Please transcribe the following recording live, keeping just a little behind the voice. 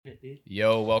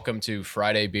Yo, welcome to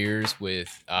Friday Beers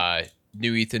with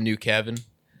new Ethan, new Kevin.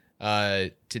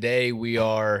 Today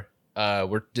we're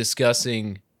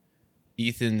discussing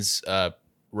Ethan's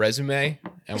resume,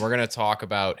 and we're gonna talk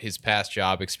about his past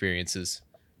job experiences.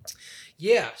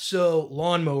 Yeah, so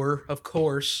lawnmower, of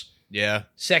course. Yeah,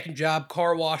 Second job,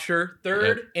 car washer.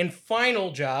 Third and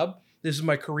final job, this is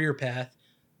my career path,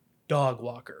 dog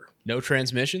walker. no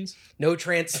transmissions. No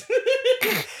trans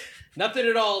Nothing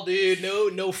at all, dude.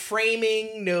 No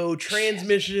framing, no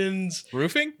transmissions,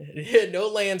 Roofing? no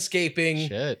landscaping.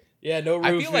 Shit. Yeah, no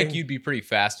roofing. I feel like you'd be pretty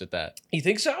fast at that. You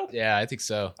think so? Yeah, I think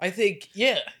so. I think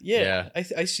yeah. Yeah. I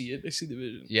see it. I see the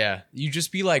vision. Yeah, you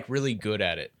just be like really good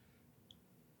at it.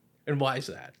 And why is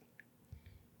that?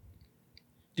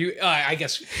 Do you, I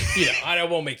guess I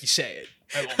won't make you say it.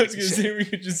 I won't I was make gonna you say say we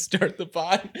could just start the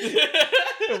pod.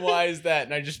 Why is that?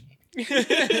 And I just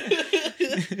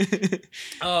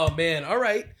Oh man! All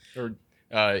right. or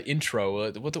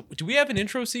intro. Do we have an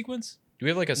intro sequence? Do we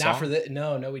have like a song? Not for that.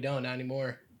 No, we don't. Not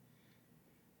anymore.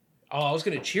 Oh, I was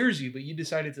gonna cheers you, but you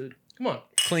decided to. Come on.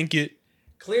 Clink it.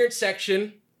 Clearance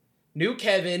section. New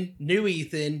Kevin. New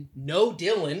Ethan. No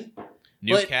Dylan.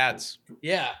 New But- cats.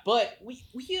 Yeah, but we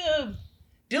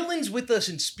Dylan's with us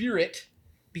in spirit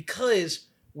because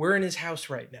we're in his house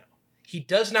right now. He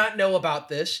does not know about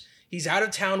this. He's out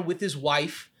of town with his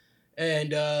wife,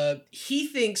 and he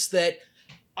thinks that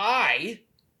I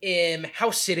am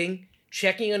house sitting,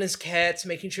 checking on his cats,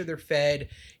 making sure they're fed.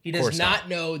 He does course not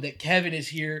know that Kevin is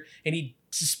here, and he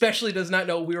especially does not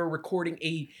know we are recording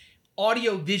a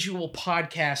audio-visual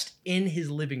podcast in his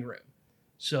living room.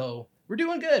 So we're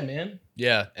doing good, man.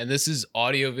 Yeah, and this is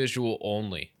audio visual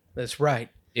only. That's right.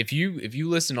 If you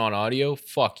listen on audio,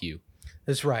 fuck you.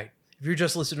 That's right. If you're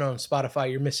just listening on Spotify,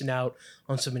 you're missing out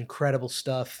on some incredible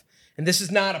stuff. And this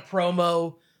is not a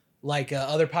promo like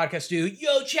other podcasts do.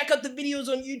 Yo, check out the videos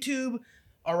on YouTube.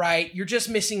 All right, you're just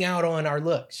missing out on our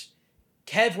looks.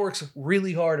 Kev works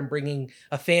really hard in bringing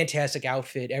a fantastic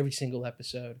outfit every single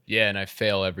episode. Yeah, and I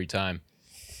fail every time.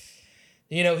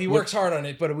 He works hard on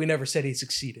it, but we never said he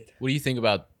succeeded. What do you think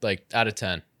about like out of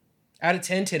 10? Out of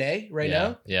 10 today, right Yeah,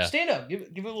 now? yeah. Stand up. Give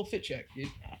it a little fit check, dude.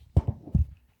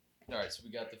 All right, so we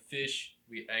got the fish.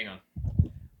 Hang on.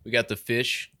 We got the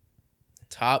fish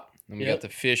top, and we Yep. got the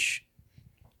fish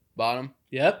bottom.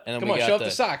 Yep. And then Come we on, got show up the-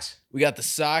 the socks. We got the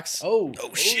socks. Oh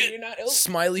shit. You're not,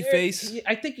 Smiley there. face.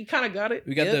 I think you kind of got it.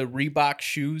 We got Yep. the Reebok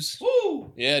shoes.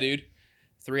 Woo! Yeah, dude.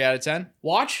 3 out of 10.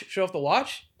 Watch. Show off the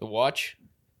watch. The watch.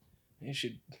 You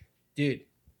should, dude.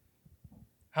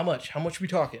 How much? How much are we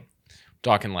talking?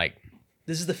 Talking like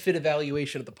This is the fit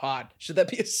evaluation of the pod. Should that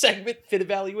be a segment? Fit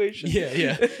evaluation.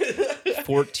 Yeah.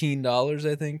 $14,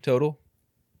 I think, total.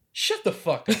 Shut the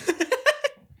fuck up.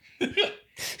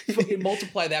 Fucking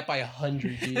multiply that by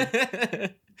 100,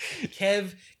 dude.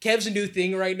 Kev's new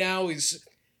thing right now is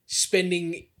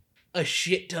spending a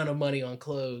shit ton of money on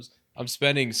clothes. I'm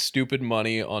spending stupid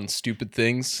money on stupid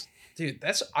things. Dude,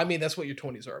 that's what your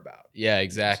 20s are about. Yeah,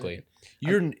 exactly.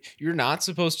 You're not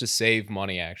supposed to save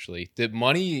money, actually. The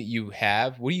money you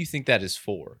have, what do you think that is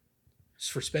for? It's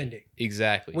for spending.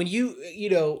 Exactly. When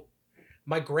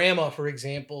my grandma, for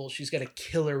example, she's got a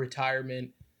killer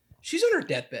retirement. She's on her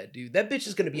deathbed, dude. That bitch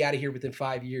is going to be out of here within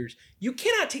 5 years. You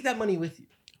cannot take that money with you.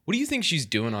 What do you think she's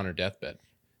doing on her deathbed?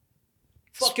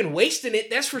 Fucking wasting it,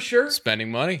 that's for sure.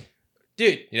 Spending money.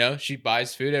 Dude. You know, she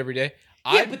buys food every day.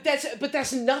 Yeah, but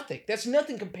that's nothing. That's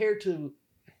nothing compared to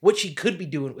what she could be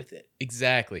doing with it.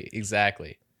 Exactly.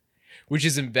 Which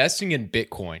is investing in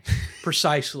Bitcoin.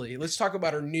 Precisely. Let's talk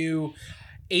about our new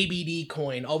ABD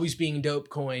coin, always being dope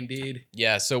coin, dude.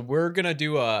 Yeah, so we're gonna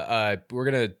do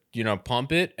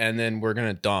pump it and then we're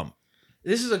gonna dump.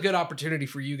 This is a good opportunity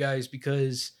for you guys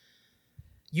because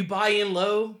you buy in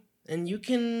low and you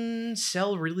can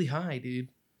sell really high, dude.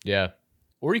 Yeah.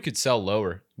 Or you could sell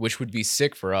lower, which would be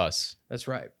sick for us. That's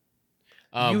right.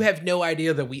 Um, You have no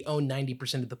idea that we own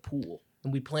 90% of the pool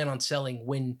and we plan on selling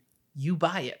when you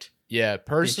buy it. Yeah,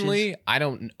 personally, I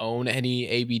don't own any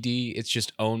ABD. It's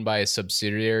just owned by a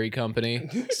subsidiary company.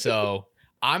 So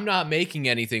I'm not making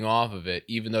anything off of it,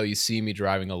 even though you see me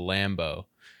driving a Lambo.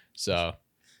 So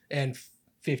And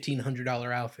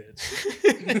 $1,500 outfits.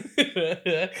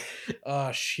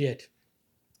 Oh, shit.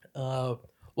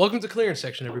 Welcome to clearance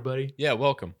section, everybody. yeah,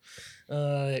 welcome.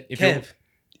 Kev.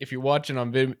 If you're watching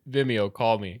on Vimeo,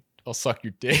 call me. I'll suck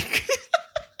your dick.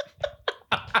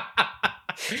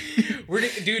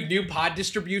 Dude, new pod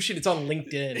distribution. It's on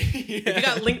LinkedIn. If you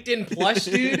got LinkedIn Plus,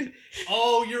 dude,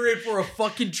 oh, you're in for a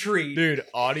fucking treat. Dude,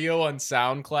 audio on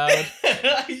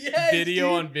SoundCloud, Yes, video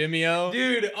dude. on Vimeo.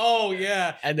 Dude, oh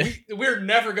yeah. And then, We're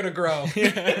never gonna grow.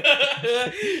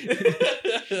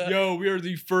 yo, we are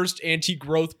the first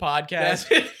anti-growth podcast.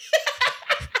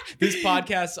 This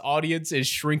podcast's audience is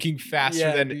shrinking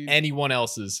faster than dude. anyone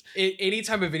else's.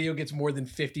 Anytime a video gets more than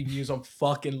 50 views, I'm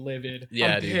fucking livid.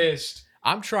 Yeah, I'm dude. pissed.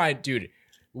 I'm trying, dude.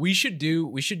 We should do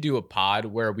a pod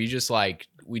where we just like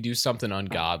we do something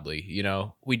ungodly, you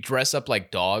know? We dress up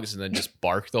like dogs and then just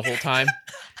bark the whole time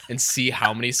and see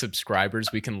how many subscribers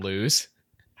we can lose.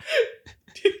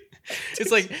 It's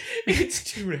like It's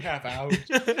 2.5 hours.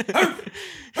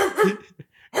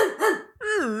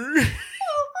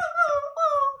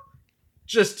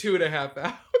 Just 2.5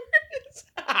 hours.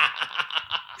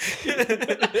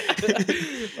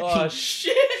 Oh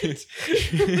shit!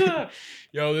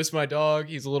 Yo, this is my dog.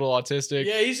 He's a little autistic.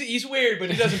 Yeah, he's weird, but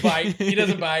he doesn't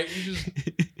bite.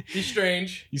 He's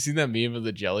strange. You seen that meme of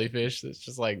the jellyfish? That's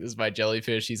just like, this is my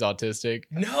jellyfish. He's autistic.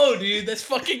 No, dude, that's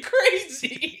fucking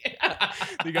crazy.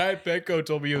 The guy at Petco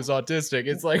told me he was autistic.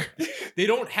 It's like, they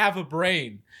don't have a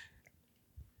brain.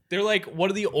 They're like one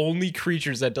of the only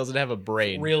creatures that doesn't have a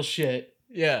brain. Real shit.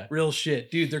 Yeah. Real shit.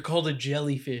 Dude, they're called a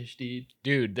jellyfish, dude.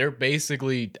 Dude, they're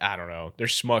basically, I don't know. They're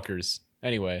schmuckers.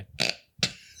 Anyway.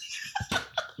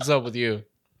 What's up with you?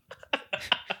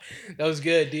 That was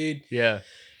good, dude. Yeah.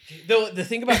 Though the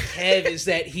thing about Kev is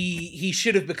that he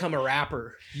should have become a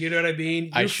rapper. You know what I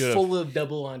mean? I You're should've. full of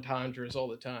double entendres all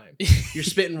the time. You're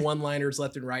spitting one-liners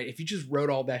left and right. If you just wrote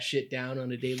all that shit down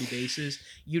on a daily basis,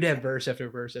 you'd have verse after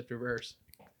verse after verse.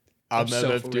 I'm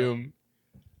so MF for Doom.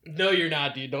 No, you're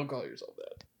not, dude. Don't call yourself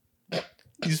that.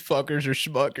 These fuckers are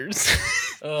schmuckers.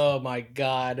 Oh my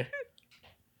god.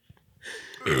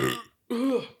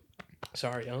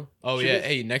 Sorry, huh? Oh, Should yeah. we-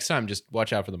 Hey, next time, just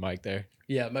watch out for the mic there.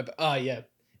 Yeah, yeah.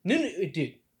 No,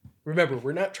 dude. Remember,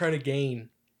 we're not trying to gain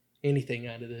anything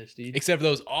out of this, dude. Except for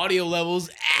those audio levels.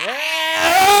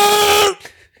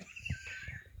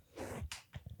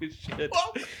 Shit.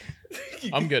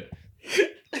 I'm good.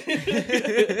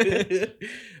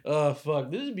 Oh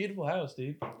fuck! This is a beautiful house,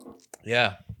 dude.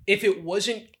 Yeah. If it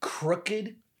wasn't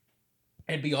crooked,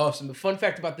 it'd be awesome. The fun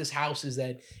fact about this house is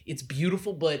that it's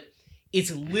beautiful, but it's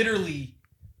literally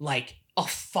like a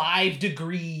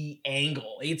 5-degree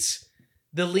angle. It's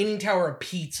the Leaning Tower of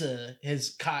Pizza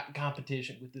has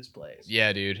competition with this place.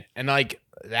 Yeah, dude. And like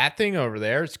that thing over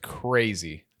there is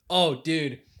crazy. Oh,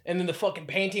 dude. And then the fucking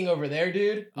painting over there,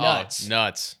 dude. Nuts. Oh,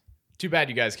 nuts. Too bad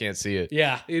you guys can't see it.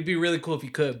 Yeah, it'd be really cool if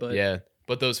you could, but Yeah.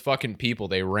 But those fucking people,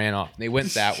 they ran off. They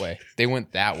went that way. They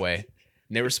went that way. And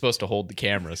they were supposed to hold the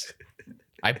cameras.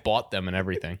 I bought them and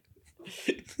everything.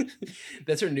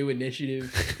 that's our new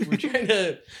initiative. We're trying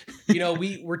to,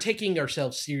 we're taking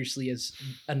ourselves seriously as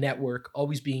a network,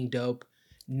 always being dope.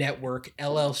 Network,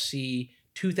 LLC,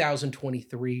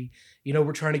 2023.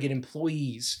 We're trying to get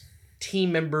employees,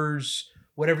 team members,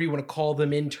 whatever you want to call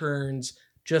them, interns,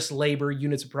 just labor,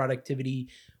 units of productivity.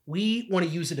 We want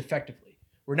to use it effectively.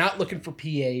 We're not looking for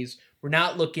PAs. We're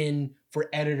not looking for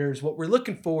editors. What we're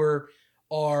looking for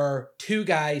are two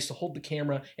guys to hold the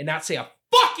camera and not say a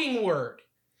fucking word.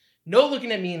 No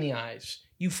looking at me in the eyes.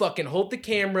 You fucking hold the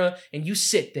camera and you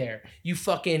sit there. You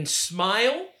fucking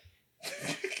smile.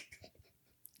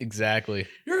 Exactly.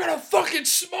 You're gonna fucking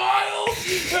smile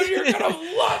and you're gonna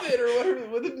love it, or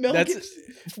whatever. What did Mel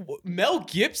Gibson? Mel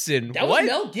Gibson. That What? was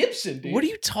Mel Gibson, dude. What are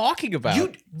you talking about?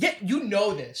 You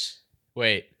know this.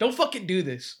 Wait. Don't fucking do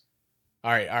this.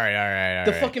 All right.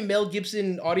 The fucking Mel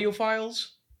Gibson audio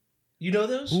files. You know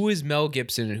those? Who is Mel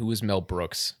Gibson and who is Mel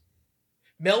Brooks?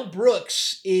 Mel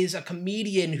Brooks is a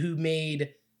comedian who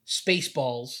made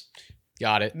Spaceballs.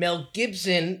 Got it. Mel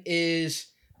Gibson is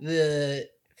the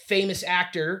famous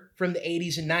actor from the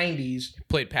 80s and 90s.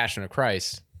 Played Passion of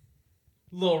Christ.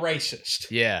 Little racist.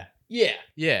 Yeah. Yeah.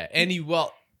 Yeah. And he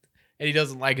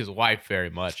doesn't like his wife very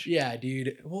much. Yeah,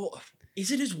 dude. Well,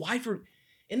 is it his wife or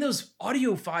in those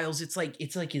audio files it's like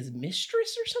his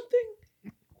mistress or something?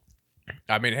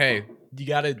 I mean, hey,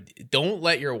 don't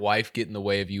let your wife get in the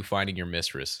way of you finding your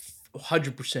mistress.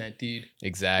 100%, dude.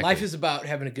 Exactly. Life is about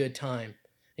having a good time.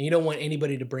 And you don't want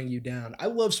anybody to bring you down. I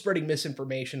love spreading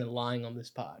misinformation and lying on this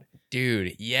pod.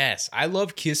 Dude, yes. I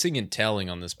love kissing and telling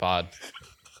on this pod.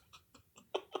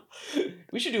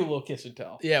 We should do a little kiss and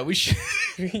tell. Yeah, we should.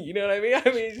 You know what I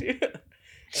mean?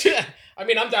 I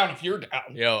mean, I'm down if you're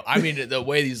down. Yo, I mean, the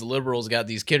way these liberals got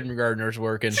these kindergartners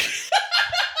working.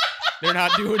 They're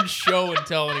not doing show and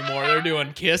tell anymore. They're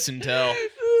doing kiss and tell.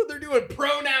 They're doing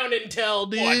pronoun and tell,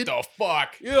 dude. What the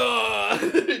fuck? Yeah,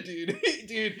 dude.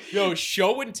 dude. Yo,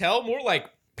 show and tell, more like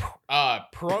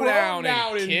pronoun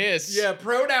and kiss. Yeah,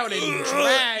 pronoun and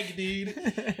drag,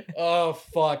 dude. Oh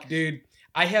fuck, dude.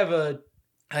 I have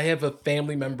a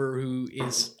family member who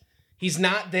he's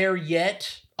not there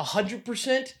yet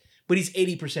 100%, but he's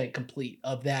 80% complete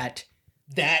of that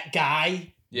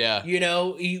guy. Yeah. You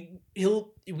know,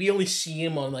 we only see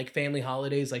him on like family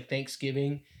holidays like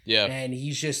Thanksgiving. Yeah. And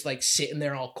he's just like sitting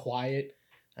there all quiet.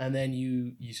 And then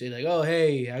you say like, "Oh,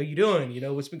 hey, how you doing? You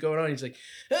know, what's been going on?" He's like,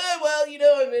 "Well, you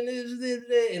know, I mean,"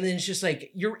 and then it's just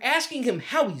like you're asking him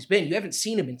how he's been. You haven't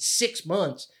seen him in 6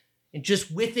 months, and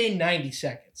just within 90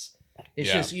 seconds,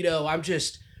 it's just, you know, I'm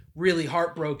just really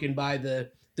heartbroken by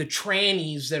the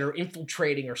trannies that are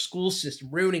infiltrating our school system,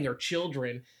 ruining our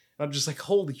children. I'm just like,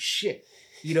 holy shit.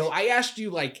 You know, I asked you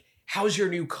like, how's your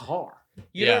new car?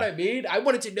 You know what I mean? I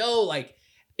wanted to know like,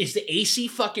 is the AC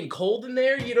fucking cold in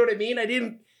there? You know what I mean? I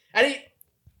didn't.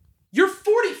 You're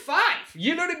 45.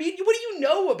 You know what I mean? What do you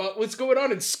know about what's going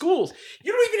on in schools?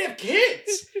 You don't even have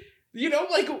kids. You know,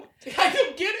 like, I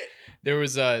don't get it. There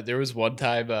was one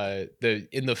time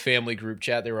in the family group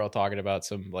chat, they were all talking about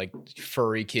some like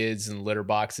furry kids and litter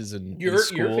boxes and Your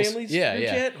schools. family's yeah.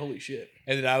 chat? Holy shit.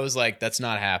 And then I was like, that's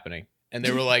not happening. And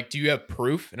they were like, do you have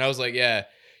proof? And I was like, yeah.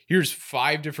 Here's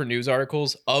 5 different news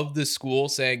articles of the school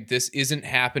saying this isn't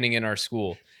happening in our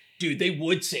school. Dude, they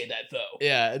would say that though.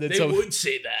 Yeah. And then they would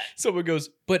say that. Someone goes,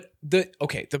 but the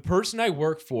person I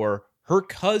work for, her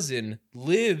cousin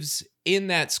lives in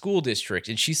that school district,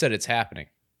 and she said it's happening.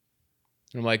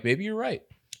 And I'm like, maybe you're right.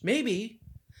 Maybe.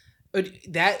 But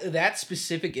that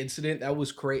specific incident, that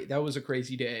was a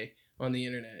crazy day on the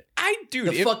internet.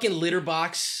 Fucking litter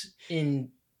box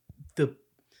in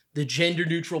the gender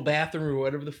neutral bathroom or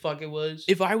whatever the fuck it was.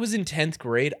 If I was in 10th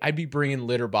grade, I'd be bringing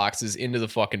litter boxes into the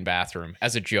fucking bathroom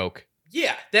as a joke.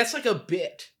 Yeah, that's like a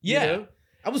bit. Yeah. You know?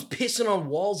 I was pissing on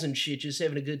walls and shit, just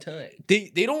having a good time.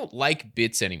 They don't like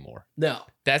bits anymore. No.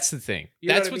 That's the thing. You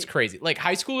know That's what I what's mean? crazy. Like,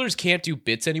 high schoolers can't do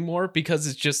bits anymore because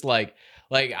it's just like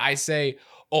I say,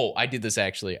 oh, I did this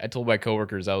actually. I told my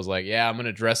coworkers, I was like, yeah, I'm going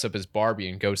to dress up as Barbie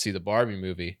and go see the Barbie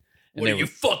movie. And What are you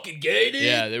fucking gay, dude?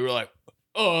 Yeah, they were like,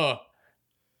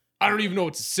 I don't even know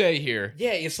what to say here.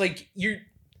 Yeah, it's like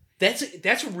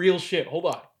that's real shit. Hold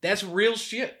on. That's real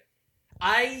shit.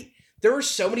 There were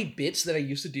so many bits that I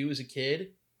used to do as a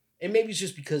kid, and maybe it's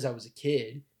just because I was a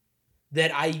kid,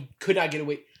 that I could not get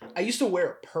away. I used to wear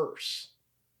a purse.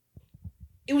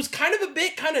 It was kind of a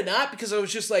bit, kind of not, because I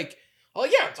was just like, oh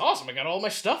yeah, it's awesome. I got all my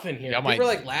stuff in here. People were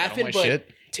like laughing, but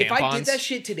shit, if I did that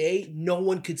shit today, no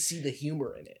one could see the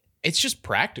humor in it. It's just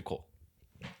practical.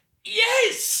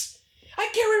 Yes! I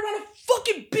carry around a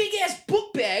fucking big ass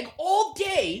book bag all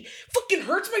day. Fucking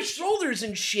hurts my shoulders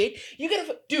and shit. You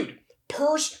gotta, dude,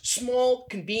 purse, small,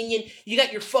 convenient. You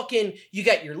got your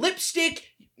lipstick.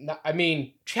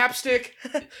 Chapstick.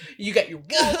 You got your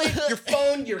wallet, your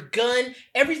phone, your gun,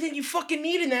 everything you fucking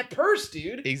need in that purse,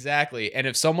 dude. Exactly. And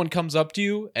if someone comes up to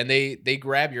you and they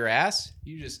grab your ass,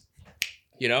 you just,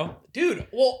 you know? Dude,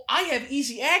 well, I have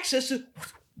easy access to...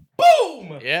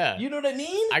 Boom! Yeah. You know what I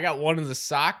mean? I got one in the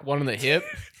sock, one in the hip.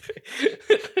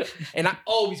 And I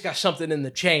always got something in the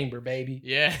chamber, baby.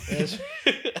 Yeah.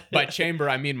 By chamber,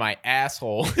 I mean my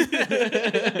asshole. You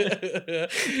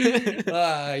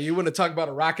want to talk about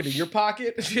a rocket in your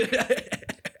pocket?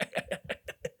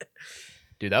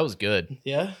 Dude, that was good.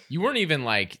 Yeah? You weren't even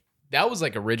like, that was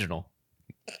like original.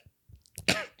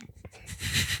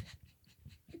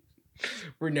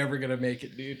 We're never going to make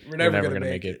it, dude. We're never going to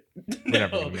make it. We're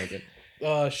never going to make it.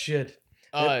 Oh, shit.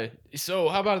 So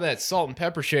how about that salt and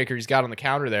pepper shaker he's got on the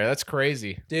counter there? That's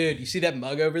crazy. Dude, you see that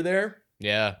mug over there?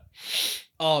 Yeah.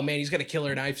 Oh, man, he's got a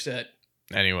killer knife set.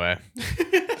 Anyway.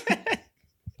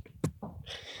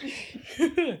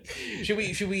 Should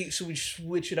we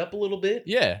switch it up a little bit?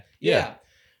 Yeah.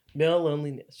 Male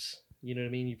loneliness. You know what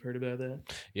I mean? You've heard about that?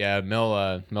 Yeah,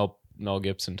 Mel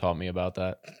Gibson taught me about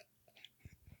that.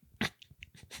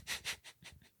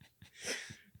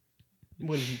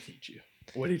 What did he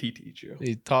teach you?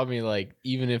 He taught me, like,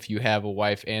 even if you have a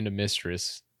wife and a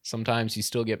mistress, sometimes you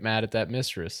still get mad at that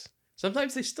mistress.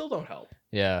 Sometimes they still don't help.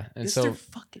 Yeah. And It's so their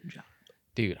fucking job.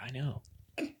 Dude, I know.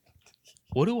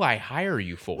 What do I hire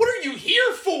you for? What are you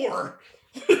here for?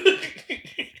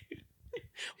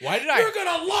 Why did You're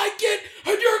gonna like it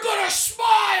and you're gonna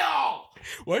smile.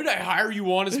 Why did I hire you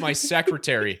on as my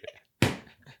secretary?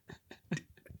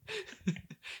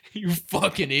 You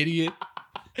fucking idiot.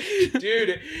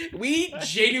 Dude, we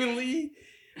genuinely,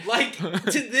 like,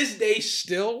 to this day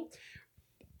still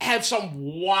have some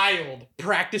wild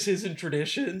practices and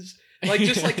traditions. Like,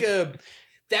 just like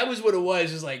that was what it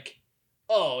was, is like,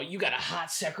 oh, you got a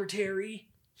hot secretary?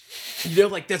 You know,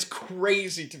 like, that's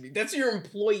crazy to me. That's your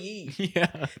employee.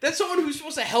 Yeah. That's someone who's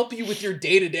supposed to help you with your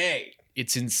day-to-day.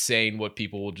 It's insane what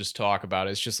people will just talk about.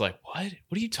 It's just like, what?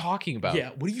 What are you talking about?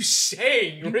 Yeah, what are you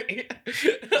saying?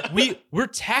 We're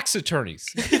tax attorneys.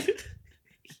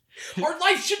 Our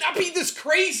life should not be this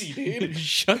crazy, dude.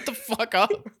 Shut the fuck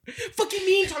up. Fucking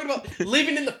mean talking about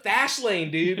living in the fast lane,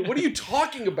 dude. What are you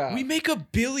talking about? We make $1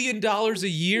 billion a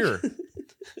year.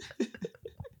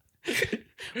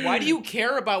 Why do you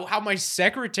care about how my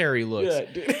secretary looks? Yeah,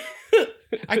 dude.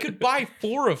 I could buy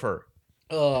 4 of her.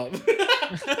 Oh,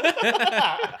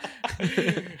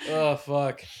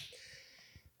 fuck.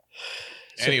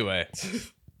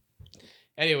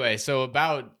 Anyway, so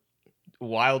about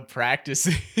wild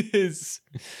practices.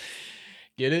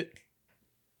 Get it?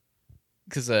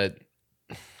 Because an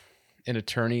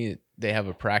attorney, they have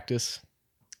a practice.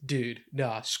 Dude,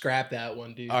 nah, scrap that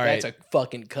one, dude. All That's right. a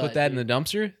fucking cut. Put that dude. in the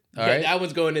dumpster. All Yeah, right. that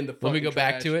one's going in the fucking Let me go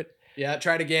back to it. Yeah,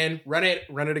 try it again. Run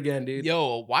it again, dude. Yo,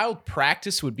 a wild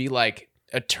practice would be like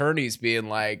attorneys being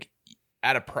like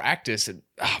at a practice and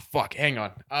fuck, hang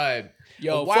on.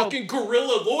 Yo, a wild- fucking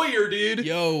gorilla lawyer, dude.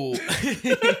 Yo.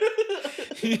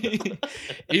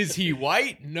 Is he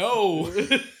white? No.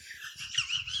 What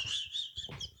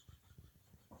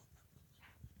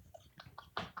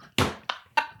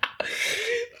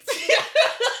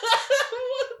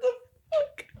the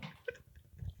fuck?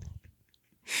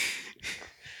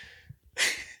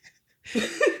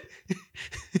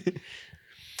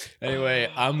 Anyway,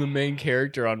 I'm the main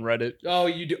character on Reddit. Oh,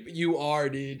 you are,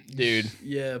 dude. Dude.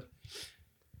 Yeah.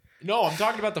 No, I'm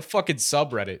talking about the fucking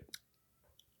subreddit.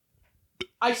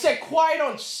 I said quiet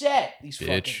on set. These Bitch.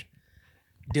 fucking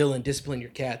Dylan, discipline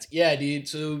your cats. Yeah, dude.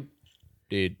 So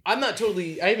Dude. I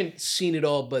haven't seen it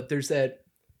all, but there's that.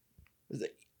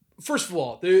 First of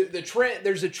all, the trend.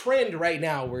 There's a trend right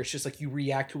now where it's just like you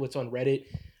react to what's on Reddit,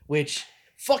 which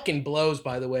fucking blows.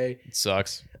 By the way, It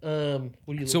sucks. what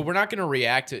do you? So we're not gonna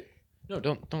react to. No,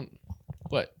 don't.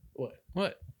 What? What?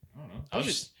 What? I don't know. I was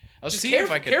Just seeing if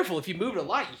I could. careful. If you move it a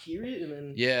lot, you hear it, and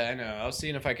then Yeah, I know. I was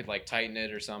seeing if I could like tighten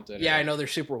it or something. yeah, I know they're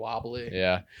super wobbly.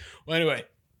 Yeah. Well, anyway,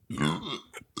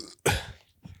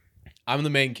 I'm the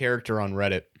main character on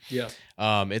Reddit. Yeah.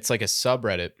 It's like a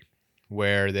subreddit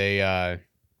where they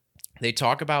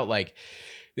talk about like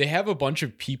they have a bunch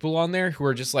of people on there who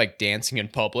are just like dancing in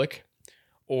public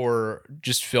or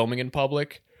just filming in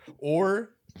public,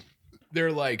 or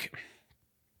they're like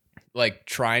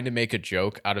trying to make a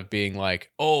joke out of being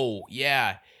like, oh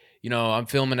yeah, you know, I'm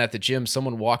filming at the gym,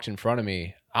 someone walked in front of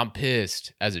me, I'm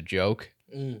pissed, as a joke.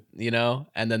 You know,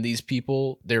 and then these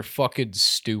people, they're fucking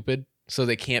stupid, so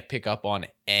they can't pick up on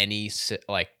any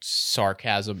like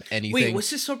sarcasm, anything. Wait, what's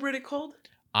this subreddit called?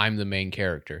 I'm the main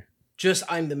character. Just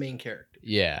I'm the main character.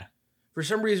 Yeah. For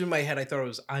some reason in my head, I thought it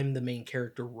was I'm the main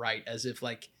character, right? As if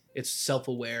like it's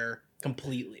self-aware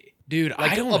completely. Dude,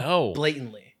 Like, I don't know.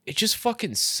 Blatantly. It just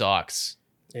fucking sucks.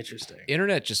 Interesting.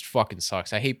 Internet just fucking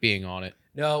sucks. I hate being on it.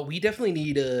 No, we definitely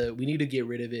need to get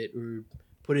rid of it or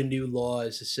put in new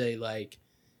laws to say like,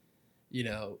 you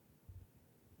know,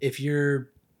 if you're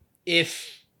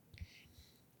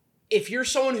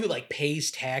someone who like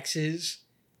pays taxes,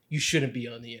 you shouldn't be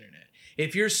on the internet.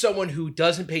 If you're someone who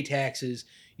doesn't pay taxes,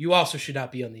 you also should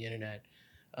not be on the internet.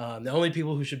 The only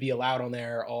people who should be allowed on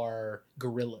there are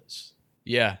gorillas.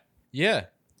 Yeah. Yeah.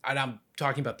 And I'm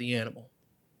talking about the animal.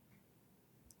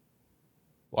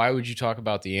 Why would you talk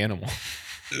about the animal?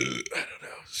 I don't know.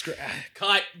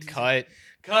 Cut.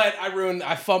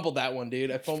 I fumbled that one,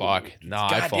 dude. I fumbled. Fuck. No, I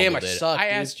God fumbled damn, I it. suck, I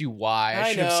dude. asked you why. I I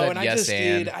should know, have said and yes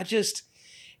and.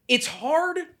 it's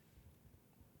hard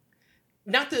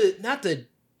not to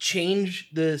change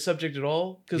the subject at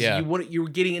all, because Yeah. you were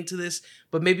getting into this,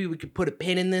 but maybe we could put a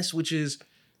pin in this, which is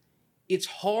it's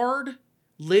hard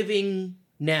living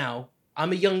now.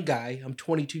 I'm a young guy. I'm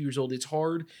 22 years old. It's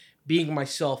hard being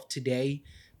myself today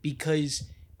because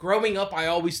growing up, I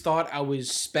always thought I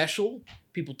was special.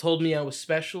 People told me I was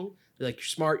special. They're like, you're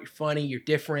smart, you're funny, you're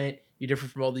different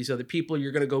from all these other people.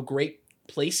 You're going to go great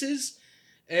places.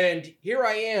 And here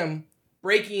I am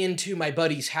breaking into my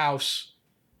buddy's house,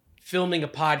 filming a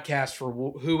podcast for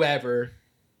whoever,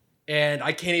 and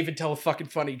I can't even tell a fucking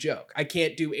funny joke. I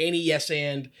can't do any yes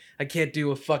and. I can't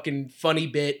do a fucking funny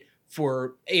bit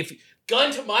for if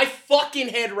gun to my fucking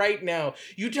head right now.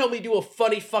 You tell me do a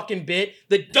funny fucking bit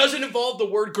that doesn't involve the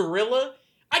word gorilla.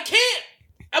 I can't.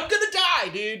 I'm gonna die,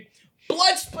 dude.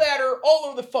 Blood splatter all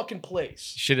over the fucking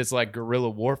place. Shit, it's like guerrilla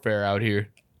warfare out here.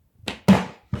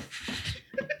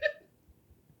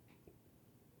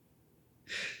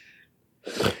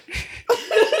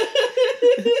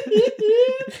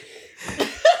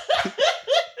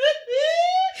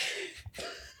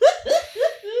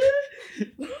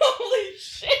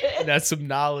 That's some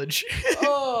knowledge.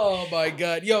 Oh my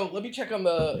god. Yo, let me check on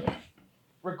the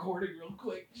recording real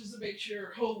quick just to make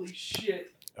sure. Holy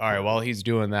shit. All right, while he's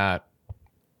doing that,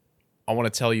 I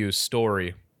want to tell you a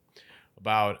story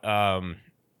about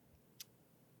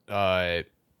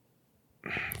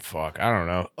fuck, I don't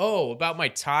know. Oh, about my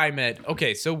time at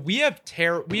okay, so we have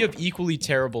equally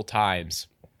terrible times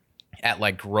at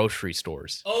like grocery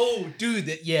stores. Oh,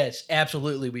 dude, yes,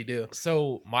 absolutely we do.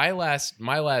 So my last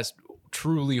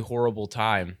truly horrible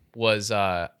time was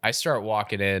I start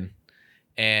walking in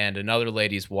and another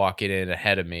lady's walking in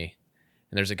ahead of me.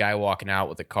 And there's a guy walking out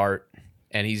with a cart,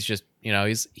 and he's just,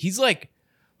 he's like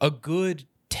a good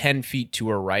 10 feet to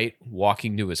her right,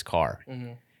 walking to his car.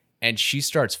 Mm-hmm. And she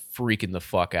starts freaking the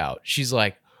fuck out. She's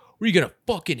like, "Were you gonna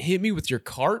fucking hit me with your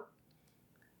cart?"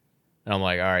 And I'm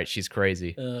like, all right, she's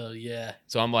crazy. Oh, yeah.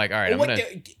 So I'm like, all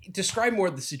right, describe more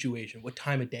of the situation. What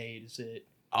time of day is it?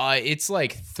 It's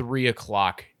like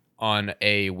 3:00 on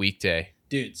a weekday.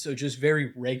 Dude, so just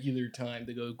very regular time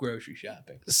to go grocery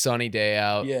shopping. Sunny day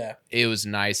out. Yeah. It was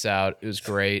nice out. It was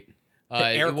great. The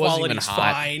air it wasn't even quality's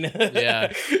hot. fine.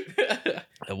 Yeah.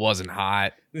 It wasn't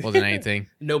hot. Wasn't anything.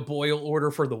 No boil order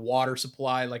for the water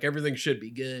supply. Like, everything should be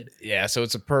good. Yeah, so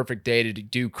it's a perfect day to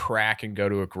do crack and go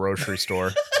to a grocery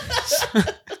store.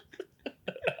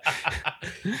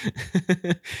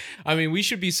 I mean, we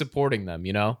should be supporting them,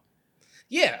 you know?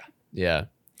 Yeah. Yeah.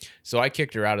 So I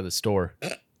kicked her out of the store.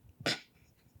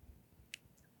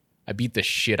 I beat the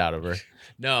shit out of her.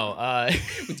 No,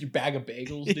 with your bag of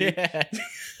bagels, dude. Yeah.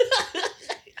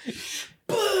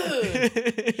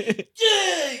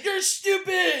 Yeah, you're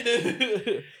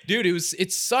stupid. Dude,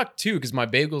 it sucked too because my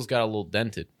bagels got a little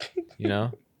dented, you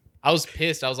know? I was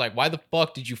pissed. I was like, why the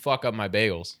fuck did you fuck up my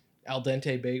bagels? Al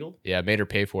dente bagel? Yeah, I made her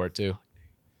pay for it too.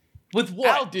 With what,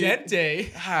 Al dude?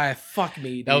 dente? Ah, fuck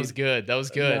me, dude. That was good. That was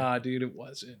good. Nah, dude, it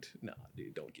wasn't. Nah,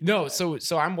 dude, don't get No, that.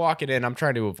 so I'm walking in. I'm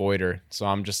trying to avoid her. So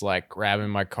I'm just like grabbing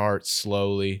my cart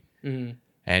slowly. Mhm.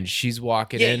 And she's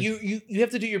walking Yeah, in. you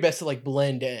have to do your best to like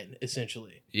blend in,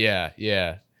 essentially.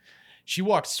 Yeah. She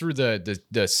walks through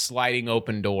the sliding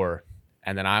open door,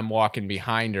 and then I'm walking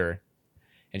behind her,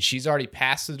 and she's already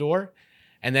past the door,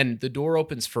 and then the door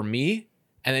opens for me,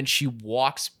 and then she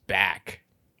walks back.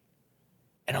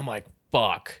 And I'm like,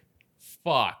 fuck.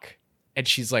 And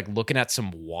she's like looking at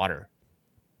some water.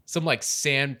 Some like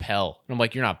sand pell. And I'm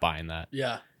like, you're not buying that.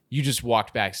 Yeah. You just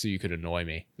walked back so you could annoy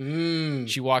me.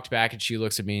 She walked back and she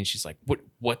looks at me and she's like,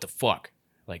 what the fuck?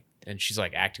 Like, and she's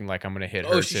like acting like I'm gonna hit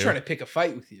her. Oh, she's trying to pick a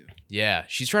fight with you. Yeah,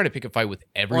 she's trying to pick a fight with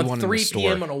everyone on in the 3 store.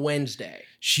 p.m. on a Wednesday.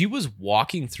 She was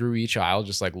walking through each aisle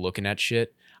just like looking at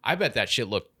shit. I bet that shit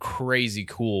looked crazy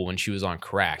cool when she was on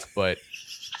crack, but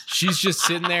she's just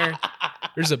sitting there.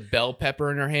 There's a bell pepper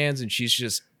in her hands and she's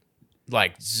just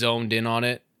like zoned in on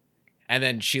it. And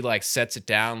then she like sets it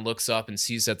down, looks up and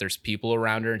sees that there's people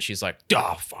around her and she's like,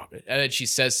 "Duh, fuck it." And then she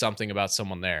says something about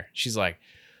someone there. She's like,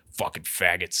 "Fucking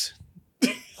faggots."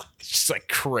 She's like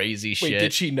crazy shit. Wait,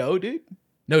 did she know, dude?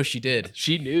 No, she did.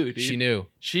 She knew, dude. She knew.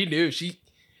 She knew.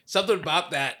 Something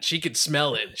about that. She could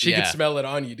smell it. She Yeah. could smell it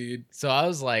on you, dude. So I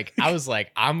was like,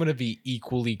 I'm gonna be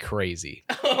equally crazy.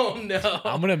 Oh no.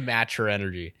 I'm gonna match her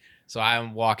energy. So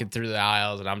I'm walking through the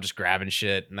aisles and I'm just grabbing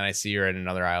shit, and then I see her in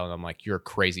another aisle and I'm like, "You're a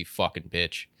crazy fucking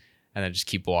bitch," and then just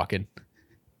keep walking.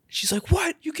 She's like,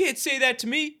 "What? You can't say that to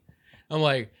me." I'm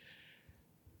like,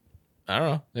 I don't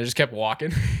know. I just kept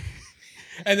walking.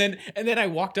 and then I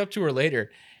walked up to her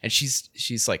later and she's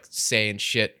like saying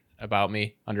shit about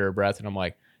me under her breath, and I'm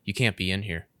like, "You can't be in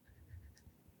here."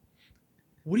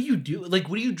 What do you do? Like,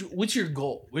 what do you do? What's your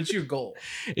goal? What's your goal?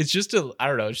 It's just I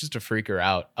don't know, it's just to freak her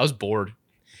out. I was bored.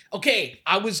 Okay,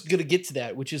 I was gonna get to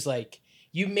that, which is like,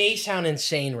 you may sound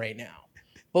insane right now,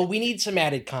 but we need some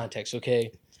added context,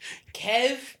 okay?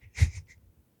 Kev,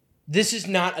 this is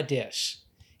not a diss.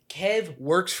 Kev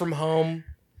works from home,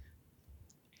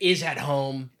 is at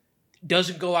home,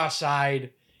 doesn't go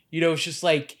outside. You know, it's just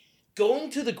like going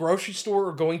to the grocery store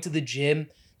or going to the gym.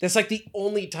 That's like the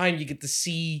only time you get to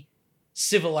see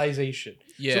civilization.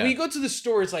 Yeah. So when you go to the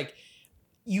store, it's like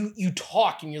you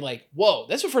talk and you're like, whoa,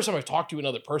 that's the first time I've talked to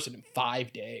another person in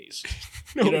 5 days.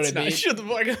 No, You know it's what I not. mean? Shut the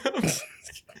fuck up.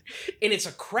 And it's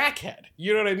a crackhead.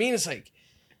 You know what I mean? It's like,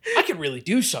 I could really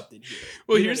do something here.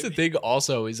 Well, You know here's what the I mean? thing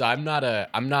also is I'm not a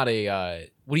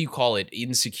what do you call it?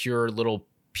 Insecure little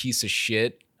piece of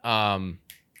shit.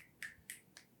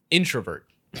 Introvert.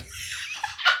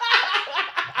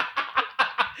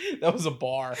 That was a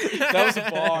bar. That was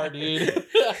a bar, dude.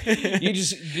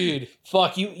 Dude,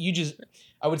 fuck you.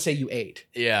 I would say you ate.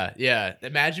 Yeah.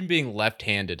 Imagine being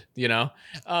left-handed, you know?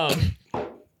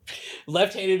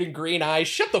 left-handed and green eyes.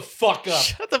 Shut the fuck up.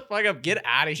 Shut the fuck up. Get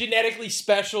out of here. Genetically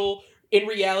special. In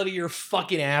reality, you're a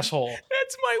fucking asshole.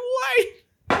 That's my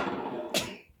wife.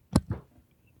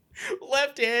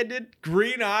 Left-handed,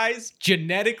 green eyes,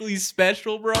 genetically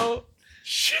special, bro.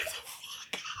 Shut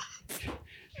the fuck up.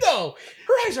 No,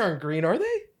 her eyes aren't green, are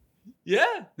they?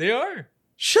 Yeah, they are.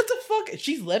 Shut the fuck up.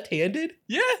 She's left-handed?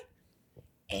 Yeah.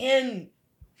 And,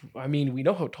 I mean, we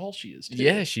know how tall she is, too.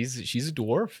 Yeah, she's a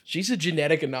dwarf. She's a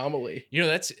genetic anomaly. You know,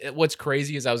 that's what's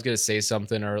crazy is I was going to say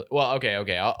something or well,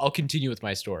 okay. I'll continue with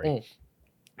my story. Mm.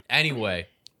 Anyway,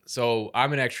 so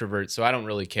I'm an extrovert, so I don't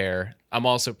really care. I'm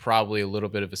also probably a little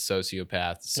bit of a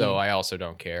sociopath, so I also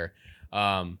don't care.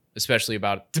 Especially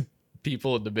about the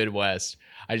people in the Midwest.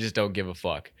 I just don't give a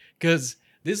fuck. Because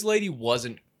this lady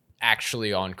wasn't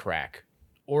actually on crack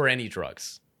or any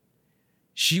drugs.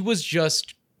 She was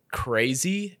just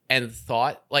crazy and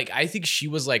thought, like, I think she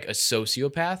was like a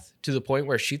sociopath to the point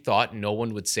where she thought no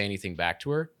one would say anything back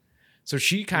to her. So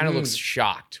she kind of looks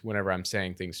shocked whenever I'm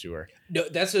saying things to her. No,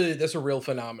 that's a real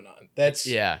phenomenon. That's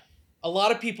Yeah. a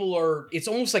lot of people are. It's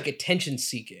almost like attention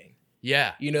seeking.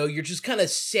 Yeah. You know, you're just kind of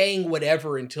saying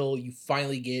whatever until you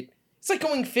finally get. It's like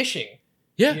going fishing.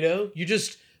 Yeah. You know, you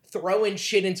just throwing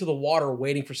shit into the water,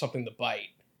 waiting for something to bite.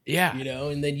 Yeah. You know,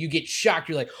 and then you get shocked.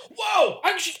 You're like, "Whoa!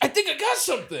 I think I got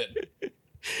something."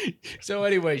 So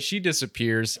anyway, she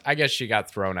disappears. I guess she got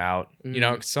thrown out. You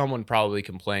know, someone probably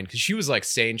complained because she was like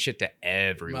saying shit to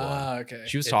everyone. Okay.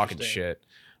 She was talking Interesting. shit.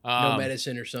 No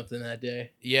medicine or something that day.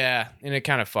 Yeah, and it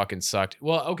kind of fucking sucked.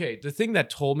 Well, okay, the thing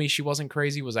that told me she wasn't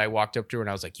crazy was I walked up to her and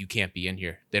I was like, "You can't be in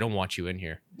here. They don't want you in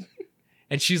here."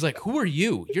 And she's like, "Who are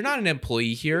you? You're not an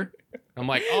employee here." I'm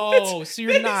like, "Oh, so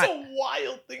you're not." That's a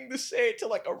wild thing to say to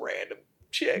like a random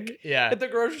chick Yeah. at the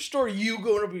grocery store. You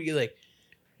going up and be like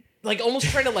almost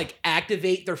trying to like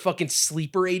activate their fucking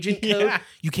sleeper agent code. Yeah.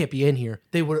 You can't be in here.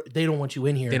 They don't want you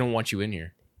in here. They don't want you in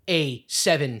here.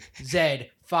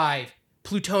 A7Z5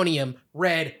 plutonium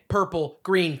red purple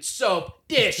green soap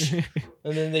dish, and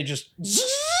then they just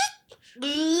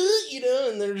you know,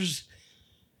 and they're just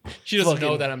She doesn't know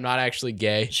Fucking- that I'm not actually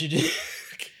gay. she did.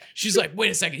 She's like, "Wait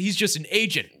a second, he's just an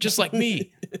agent, just like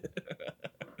me."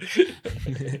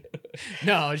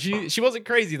 No, she wasn't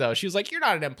crazy though. She was like, "You're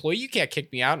not an employee. You can't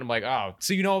kick me out." And I'm like, "Oh,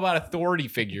 so you know about authority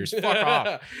figures? Fuck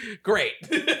off." Great.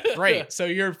 Great. So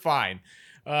you're fine.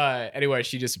 Anyway,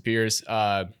 she disappears.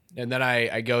 And then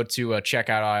I go to a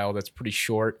checkout aisle that's pretty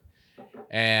short,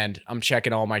 and I'm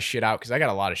checking all my shit out because I got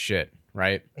a lot of shit,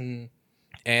 right? Mm.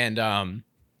 And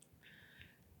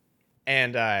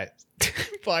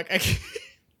fuck,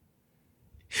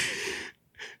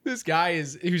 this guy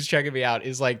who's checking me out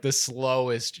is like the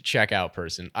slowest checkout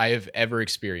person I have ever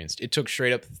experienced. It took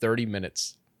straight up 30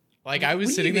 minutes. Like I was What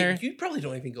do sitting you there. You probably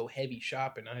don't even go heavy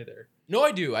shopping either. No,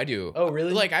 I do. Oh,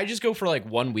 really? Like I just go for like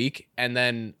 1 week and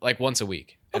then like once a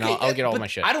week, and Okay, I'll get all but my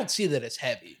shit. I don't see that as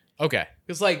heavy Okay.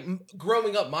 because like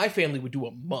growing up, my family would do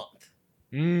a month,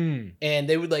 and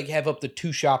they would like have up to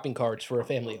 2 shopping carts for a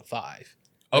family of 5.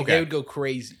 Like, Okay. they would go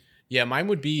crazy. Yeah,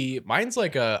 mine's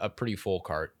like a pretty full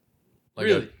cart. Like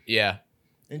Really? Yeah,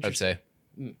 I'd Interesting. say.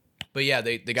 Mm. But yeah,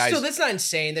 the guys So that's not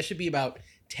insane. That should be about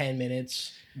 10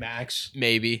 minutes max.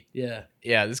 maybe. Yeah.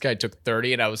 Yeah, this guy took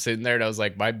 30 and I was sitting there and I was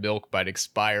like, my milk might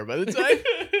expire by the time.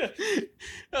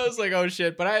 I was like, oh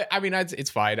shit. But I mean,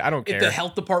 it's fine. I don't If care. the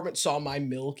health department saw my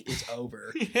milk, it's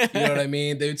over. You know what I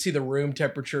mean? They would see the room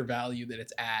temperature value that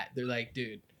it's at. They're like,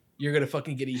 dude, you're gonna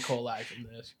fucking get E. coli from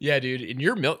this. Yeah, dude. And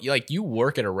your milk, like you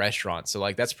work at a restaurant, so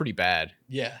like that's pretty bad.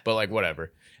 Yeah. But like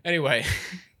whatever. Anyway.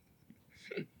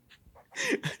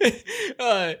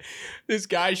 This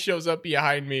guy shows up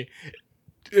behind me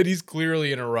and he's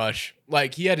clearly in a rush.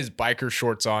 Like he had his biker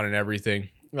shorts on and everything.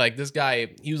 Like this guy,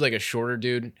 he was like a shorter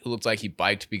dude who looked like he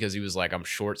biked because he was like, I'm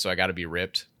short, so I gotta be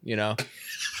ripped, you know?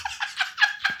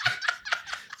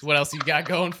 So what else you got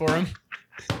going for him?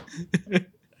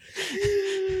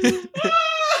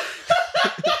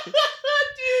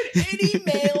 Dude,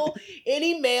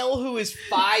 any male who is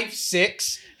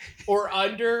 5'6" or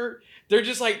under, they're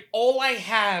just like, all I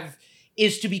have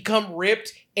is to become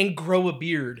ripped and grow a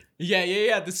beard.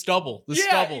 Yeah. The stubble. The yeah,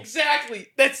 stubble. exactly.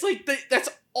 That's like that's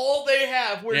all they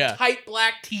have. Wear Yeah. tight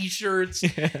black t-shirts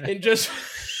and just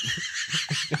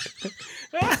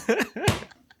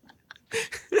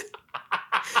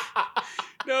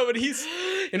No, but he's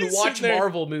watch sitting there-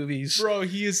 Marvel movies. Bro,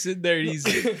 he is sitting there.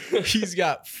 He's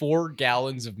got 4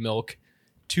 gallons of milk,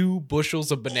 2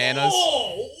 bushels of bananas.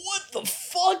 Oh, what the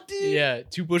fuck, dude? Yeah,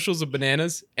 2 bushels of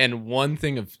bananas and 1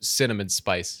 thing of cinnamon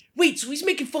spice. Wait, so he's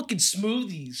making fucking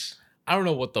smoothies. I don't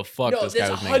know what the fuck No, this guy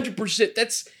that's was making.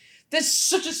 100%. That's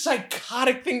such a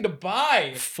psychotic thing to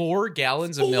buy. 4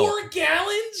 gallons of milk. 4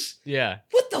 gallons? Yeah.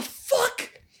 What the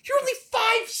fuck? You're only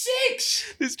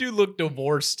 5'6". This dude looked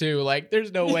divorced too. Like,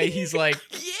 there's no way he's like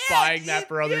Yeah, buying that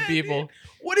for other yeah, people. dude.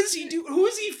 What does he do? Who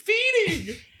is he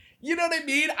feeding? You know what I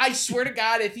mean? I swear to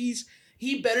God, if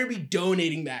he better be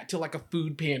donating that to like a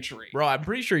food pantry. Bro, I'm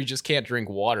pretty sure he just can't drink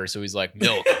water, so he's like,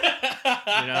 milk.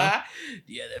 know?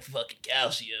 Yeah, that fucking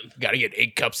calcium. Gotta get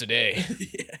 8 cups a day.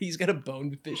 Yeah, he's got a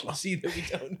bone deficiency that we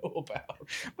don't know about.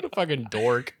 What a fucking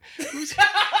dork.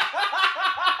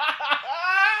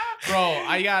 Bro,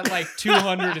 I got like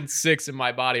 206 in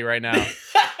my body right now.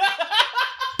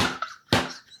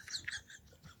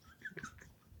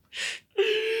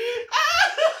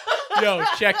 Yo,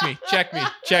 check me.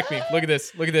 Look at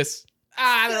this.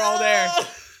 Ah, they're all there.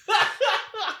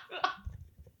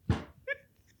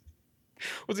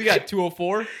 What's he got,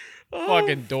 204?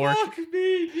 Fucking dork. Fuck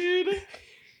me, dude.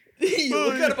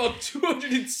 You got about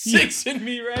 206 in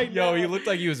me right now. Yo, he looked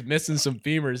like he was missing some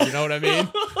femurs, you know what I mean?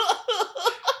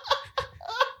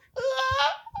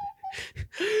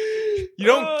 You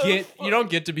don't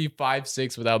get to be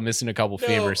 5'6" without missing a couple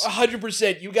femurs.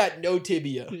 100%. You got no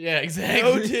tibia. Yeah, exactly.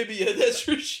 No tibia, that's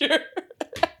for sure.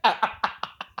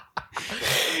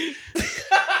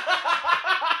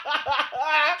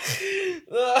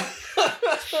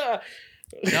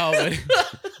 No, but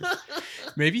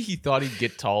maybe he thought he'd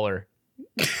get taller.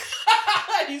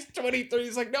 He's 23.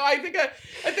 He's like, no, I think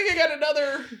I got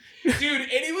another. Dude,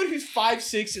 anyone who's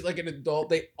 5'6", like an adult,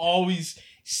 they always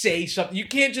say something. You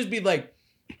can't just be like,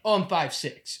 oh, I'm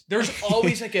 5'6". There's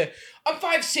always like I'm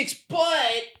 5'6",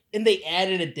 but, and they add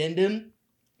an addendum.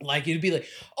 Like, it'd be like,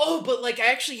 oh, but like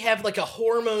I actually have like a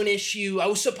hormone issue. I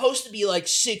was supposed to be like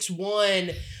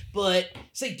 6'1", but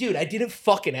it's like, dude, I didn't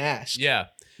fucking ask. Yeah.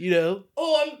 You know?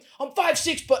 Oh, I'm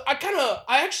 5'6", but I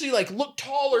actually like look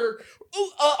taller.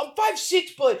 Oh, I'm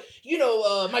 5'6", but you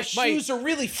know, my shoes are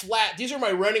really flat. These are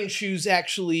my running shoes,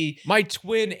 actually. My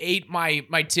twin ate my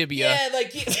tibia. Yeah,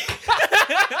 like.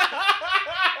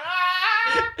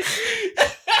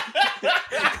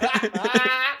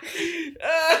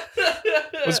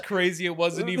 It was crazy. It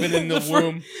wasn't even in the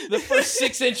womb. The first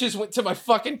 6 inches went to my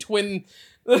fucking twin.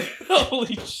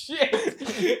 Holy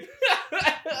shit.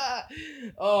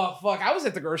 Oh, fuck. I was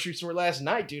at the grocery store last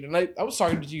night, dude, and I was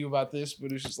talking to you about this,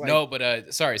 but it was just like... No,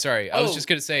 but sorry. I was just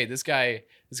going to say, this guy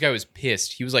was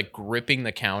pissed. He was like gripping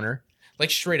the counter. Like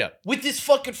straight up. With this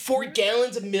fucking 4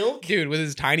 gallons of milk? Dude, with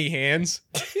his tiny hands.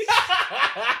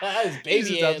 His baby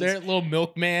He's hands. up there, little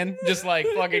milkman, just like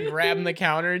fucking grabbing the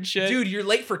counter and shit. Dude, you're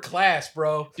late for class,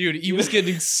 bro. Dude, he was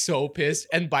getting so pissed.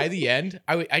 And by the end,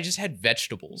 I just had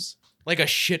vegetables. Like a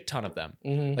shit ton of them.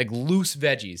 Mm-hmm. Like loose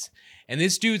veggies. And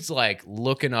this dude's like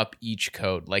looking up each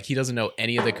code. Like he doesn't know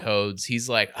any of the codes. He's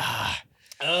like,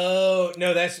 Oh,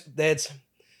 no, that's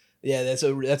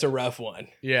a rough one.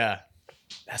 Yeah.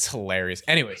 That's hilarious.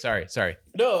 Anyway, sorry.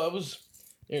 No, I was...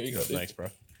 There you go, dude. Thanks, bro.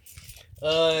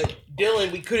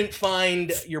 Dylan, we couldn't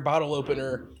find your bottle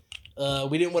opener.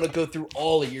 We didn't want to go through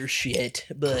all of your shit,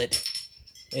 but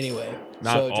anyway.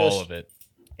 Not all of it.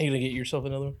 Are you gonna get yourself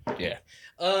another one? Yeah.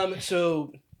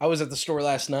 So I was at the store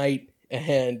last night,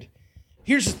 and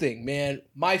here's the thing, man.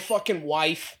 My fucking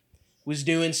wife was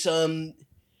doing some...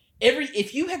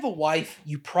 If you have a wife,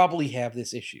 you probably have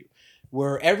this issue,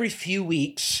 where every few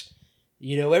weeks,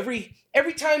 you know, every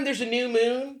time there's a new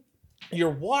moon,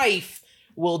 your wife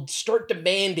will start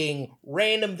demanding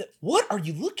random... What are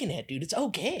you looking at, dude? It's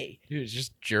okay. Dude, it's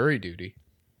just jury duty.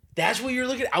 That's what you're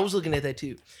looking at? I was looking at that,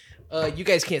 too. You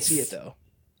guys can't see it, though.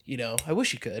 You know, I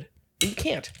wish you could, but you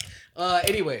can't.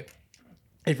 Anyway,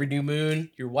 every new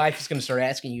moon, your wife is going to start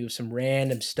asking you some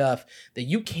random stuff that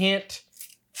you can't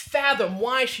fathom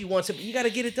why she wants it, but you got to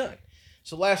get it done.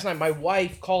 So last night, my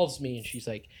wife calls me, and she's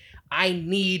like, I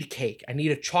need cake. I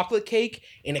need a chocolate cake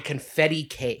and a confetti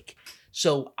cake.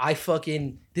 So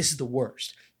this is the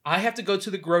worst. I have to go to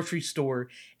the grocery store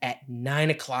at 9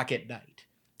 o'clock at night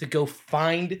to go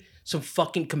find some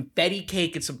fucking confetti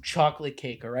cake and some chocolate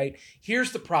cake, all right?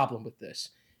 Here's the problem with this.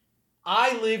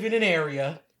 I live in an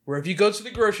area where if you go to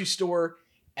the grocery store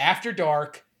after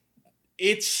dark,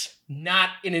 it's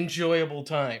not an enjoyable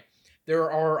time.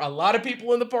 There are a lot of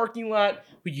people in the parking lot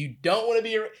who you don't want to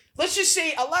be around. Let's just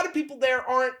say a lot of people there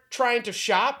aren't trying to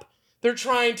shop. They're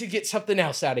trying to get something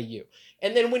else out of you.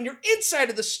 And then when you're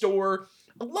inside of the store,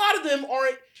 a lot of them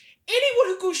aren't. Anyone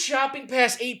who goes shopping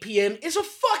past 8 p.m. is a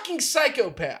fucking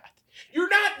psychopath. You're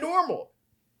not normal.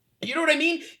 You know what I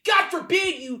mean? God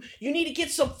forbid you need to get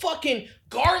some fucking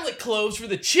garlic cloves for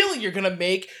the chili you're gonna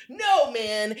make. No,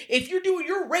 man. If you're doing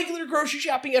your regular grocery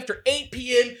shopping after 8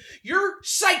 p.m., you're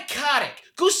psychotic.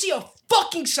 Go see a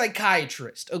fucking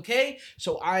psychiatrist, okay?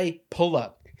 So I pull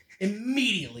up.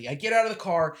 Immediately, I get out of the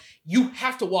car. You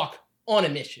have to walk on a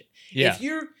mission. Yeah.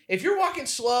 If you're walking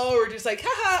slow or just like,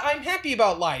 haha, I'm happy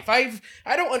about life. I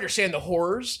don't understand the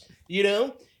horrors, you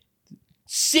know?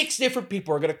 6 different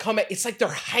people are gonna come at. It's like they're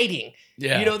hiding.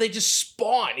 Yeah. You know, they just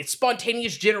spawn. It's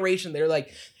spontaneous generation. They're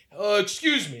like,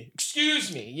 excuse me.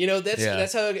 You know,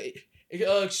 that's how.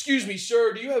 Excuse me,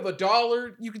 sir. Do you have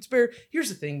 $1 you can spare? Here's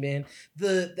the thing, man.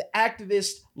 The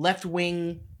activist left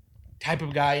wing type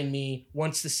of guy in me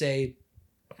wants to say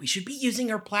we should be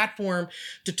using our platform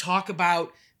to talk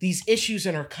about these issues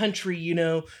in our country. You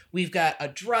know, we've got a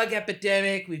drug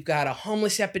epidemic, we've got a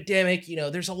homeless epidemic. You know,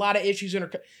 there's a lot of issues in our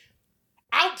country.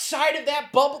 Outside of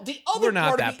that bubble, the other We're not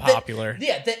part that of me, popular.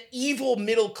 the evil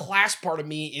middle class part of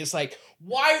me is like,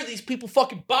 why are these people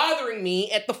fucking bothering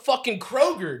me at the fucking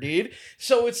Kroger, dude?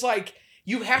 So it's like,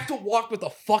 you have to walk with a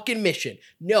fucking mission.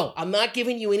 No, I'm not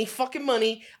giving you any fucking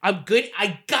money. I'm good.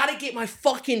 I gotta get my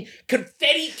fucking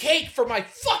confetti cake for my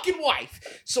fucking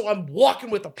wife. So I'm walking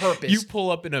with a purpose. You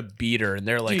pull up in a beater and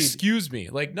they're like, Dude. excuse me.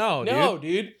 Like, no,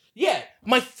 dude. Yeah,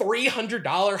 my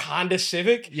 $300 Honda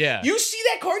Civic. Yeah. You see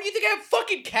that car and you think I have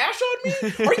fucking cash on me?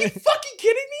 Are you fucking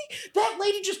kidding me? That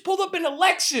lady just pulled up in a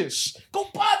Lexus. Go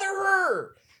bother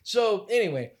her. So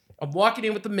anyway, I'm walking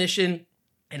in with the mission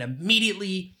and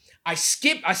immediately I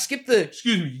skip the,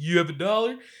 excuse me, you have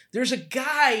 $1? There's a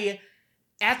guy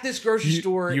at this grocery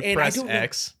store You and press I don't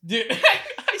X. Dude,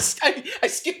 I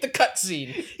skipped the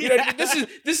cutscene. You know, this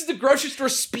is the grocery store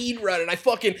speed run, and I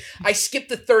skipped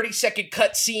the 30-second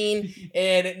cutscene,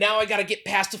 and now I gotta get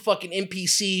past the fucking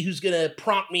NPC who's gonna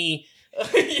prompt me.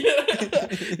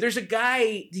 There's a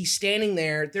guy, he's standing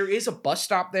there. There is a bus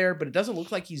stop there, but it doesn't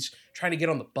look like he's trying to get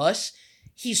on the bus.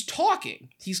 He's talking.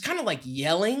 He's kind of like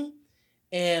yelling,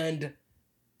 and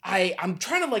I'm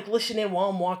trying to like listen in while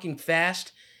I'm walking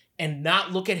fast and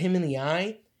not look at him in the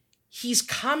eye. He's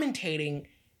commentating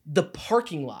the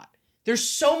parking lot. There's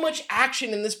so much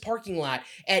action in this parking lot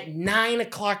at 9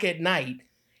 o'clock at night.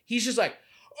 He's just like,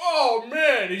 oh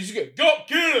man, he's gonna go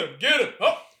get him.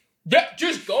 Oh, yeah,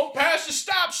 just go past the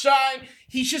stop sign.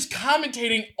 He's just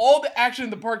commentating all the action in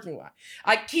the parking lot.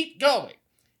 I keep going.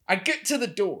 I get to the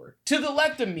door. To the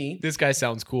left of me. This guy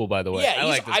sounds cool, by the way. Yeah, I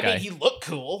like this guy. mean, he looked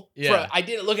cool. Yeah. I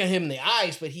didn't look at him in the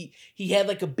eyes, but he had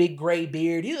like a big gray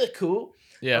beard. He looked cool.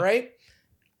 Yeah. All right.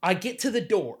 I get to the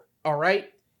door. All right.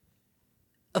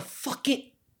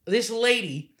 This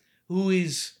lady who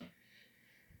is,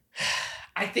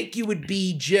 I think you would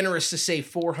be generous to say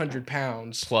 400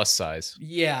 pounds. Plus size.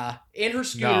 Yeah. In her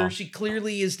scooter, No. she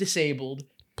clearly is disabled.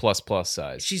 Plus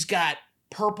size. She's got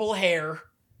purple hair.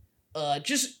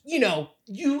 Just,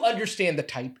 you understand the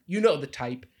type. You know the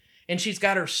type. And she's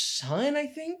got her son, I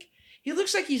think. He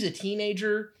looks like he's a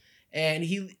teenager. And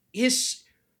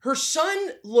her son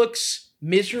looks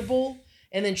miserable.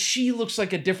 And then she looks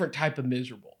like a different type of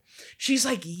miserable. She's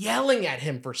like yelling at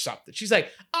him for something. She's like,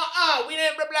 we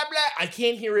didn't blah, blah, blah. I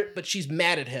can't hear it, but she's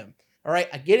mad at him. All right.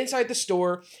 I get inside the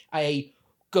store. I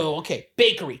go, okay,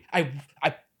 bakery. I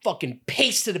fucking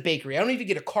pace to the bakery. I don't even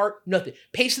get a cart, nothing.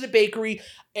 Pace to the bakery.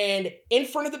 And in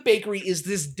front of the bakery is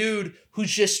this dude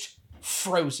who's just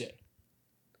frozen.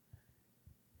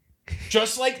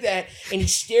 Just like that. And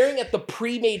he's staring at the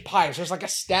pre-made pies. There's like a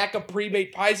stack of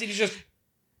pre-made pies. And he's just,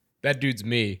 That dude's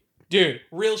me. dude,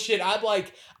 real shit. I'm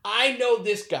like, I know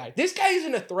this guy. This guy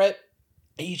isn't a threat.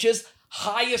 He's just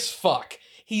high as fuck.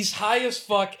 He's high as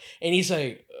fuck. And he's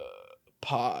like,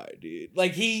 pie, dude.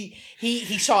 Like he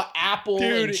saw apple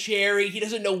and cherry. He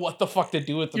doesn't know what the fuck to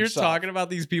do with himself. You're talking about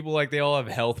these people like they all have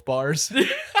health bars.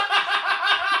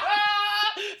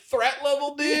 Threat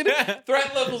level, dude.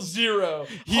 Threat level 0.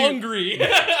 Hungry.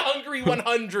 Hungry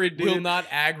 100, dude. Will not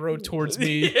aggro towards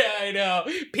me. Yeah, I know.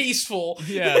 Peaceful.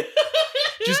 Yeah.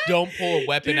 Just don't pull a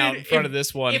weapon Dude, out in front of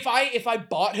this one. If I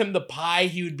bought him the pie,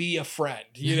 he would be a friend.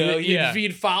 You know, Yeah.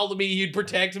 he'd follow me, he'd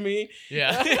protect me.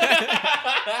 Yeah.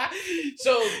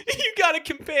 So You got a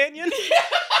companion?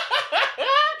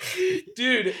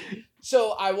 dude,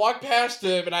 so I walk past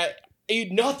him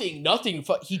and nothing.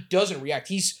 He doesn't react.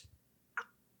 He's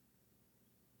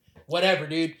whatever,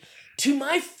 dude. To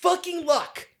my fucking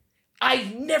luck,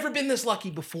 I've never been this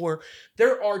lucky before.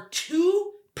 There are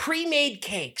 2 pre-made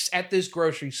cakes at this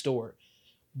grocery store.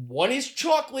 One is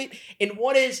chocolate and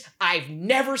one is, I've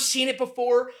never seen it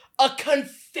before, a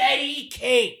confetti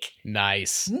cake.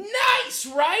 Nice. Nice,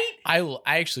 right? I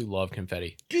actually love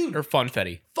confetti. Dude, Or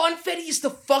funfetti. funfetti is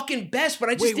the fucking best, but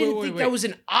I just didn't think that was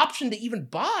an option to even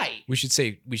buy. We should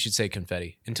say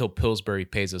confetti until Pillsbury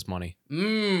pays us money.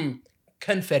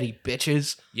 Confetti,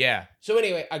 bitches. Yeah. So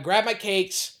anyway, I grab my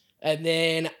cakes, and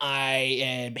then I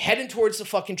am heading towards the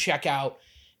fucking checkout,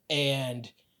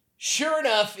 and sure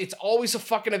enough, it's always a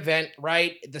fucking event,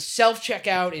 right? The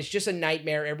self-checkout is just a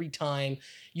nightmare every time.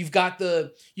 You've got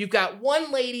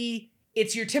one lady,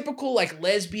 it's your typical like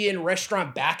lesbian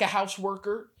restaurant back-of-house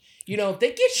worker. You know,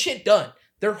 they get shit done.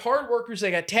 They're hard workers,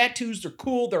 they got tattoos, they're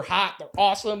cool, they're hot, they're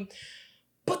awesome,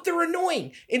 but they're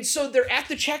annoying. And so they're at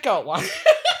the checkout line.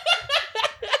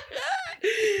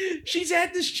 She's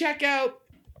at this checkout,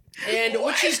 and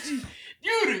what she's...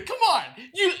 Dude, come on.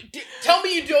 Tell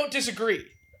me you don't disagree.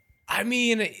 I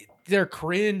mean, they're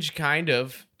cringe, kind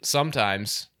of,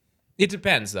 sometimes. It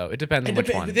depends, though. It depends on which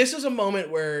one. This is a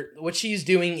moment where what she's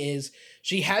doing is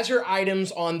she has her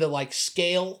items on the, like,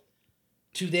 scale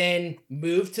to then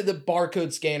move to the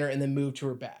barcode scanner and then move to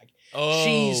her bag.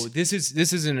 Oh, this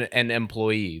is an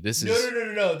employee. This is...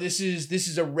 No. This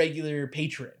is a regular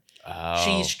patron. Oh.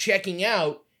 She's checking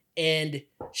out, and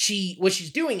what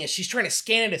she's doing is she's trying to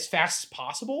scan it as fast as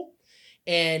possible.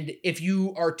 And if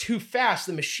you are too fast,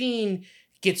 the machine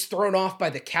gets thrown off by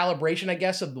the calibration, I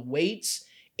guess, of the weights.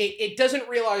 It doesn't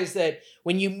realize that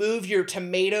when you move your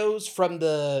tomatoes from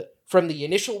the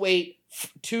initial weight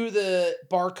to the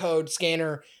barcode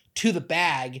scanner to the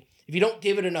bag, if you don't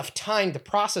give it enough time to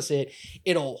process it,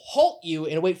 it'll halt you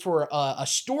and wait for a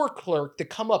store clerk to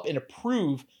come up and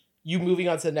approve you moving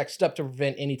on to the next step to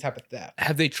prevent any type of theft.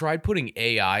 Have they tried putting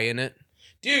AI in it?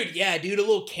 Dude, yeah, dude, a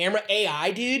little camera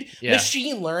AI, dude. Yeah.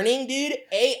 Machine learning, dude.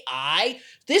 AI.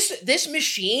 This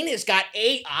machine has got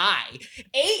AI.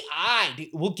 AI, dude.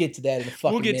 We'll get to that in a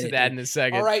fucking minute. We'll get to that in a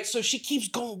second. All right, so she keeps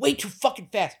going way too fucking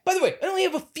fast. By the way, I only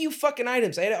have a few fucking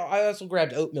items. I also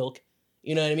grabbed oat milk,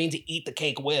 you know what I mean, to eat the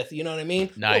cake with, you know what I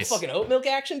mean? Nice. Little fucking oat milk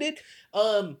action, dude.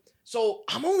 So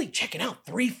I'm only checking out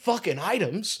 3 fucking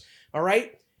items, all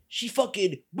right? She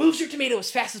fucking moves her tomato as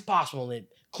fast as possible, and then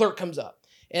clerk comes up.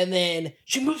 And then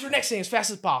she moves her next thing as fast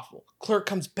as possible. Clerk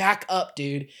comes back up,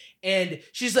 dude. And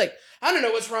she's like, I don't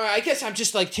know what's wrong. I guess I'm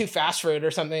just like too fast for it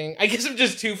or something. I guess I'm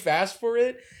just too fast for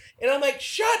it. And I'm like,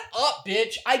 shut up,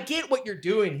 bitch. I get what you're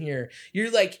doing here. You're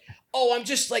like, oh, I'm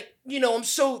just like, you know, I'm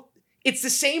so... It's the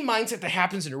same mindset that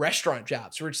happens in restaurant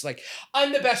jobs where it's like,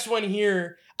 I'm the best one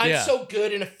here. I'm so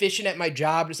good and efficient at my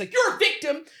job. It's like, you're a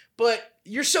victim, but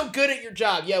you're so good at your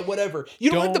job. Yeah, whatever. You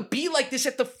don't have to be like this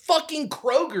at the fucking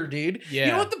Kroger, dude. Yeah.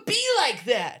 You don't have to be like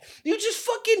that. You just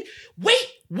fucking wait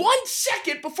 1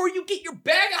 second before you get your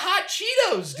bag of hot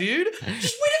Cheetos, dude. Just wait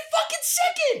a fucking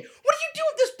second. What are you doing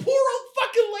with this poor old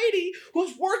fucking lady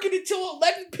who's working until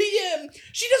 11 p.m.?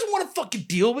 She doesn't want to fucking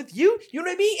deal with you. You know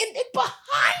what I mean? And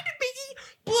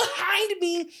behind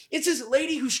me, it's this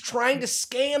lady who's trying to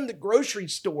scam the grocery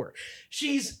store.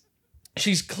 She's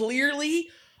clearly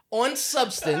on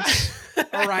substance,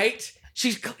 all right?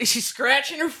 She's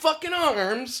scratching her fucking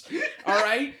arms, all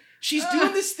right? She's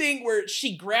doing this thing where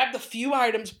she grabbed a few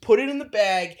items, put it in the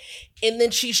bag, and then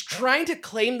she's trying to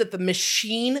claim that the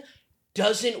machine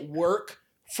doesn't work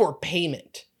for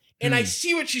payment. And I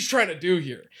see what she's trying to do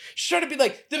here. She's trying to be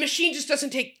like, the machine just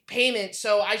doesn't take payment,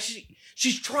 so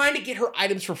she's trying to get her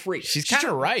items for free. She's kind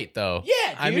of right, though. Yeah,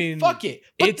 dude, I mean, fuck it.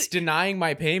 But it's denying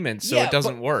my payment, so it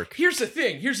doesn't work. Here's the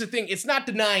thing. It's not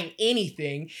denying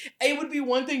anything. It would be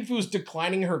one thing if it was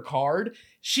declining her card.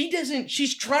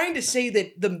 She's trying to say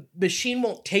that the machine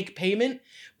won't take payment,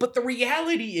 but the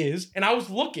reality is, and I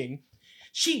was looking,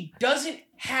 she doesn't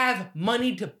have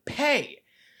money to pay.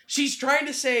 She's trying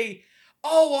to say,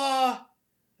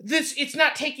 it's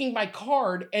not taking my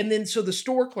card. And then so the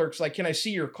store clerk's like, can I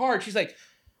see your card? She's like,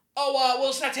 well,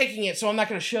 it's not taking it, so I'm not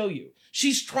going to show you.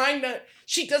 She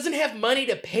doesn't have money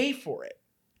to pay for it.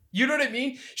 You know what I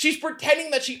mean? She's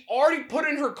pretending that she already put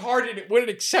in her card and it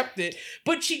wouldn't accept it,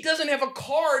 but she doesn't have a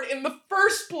card in the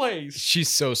first place. She's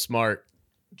so smart.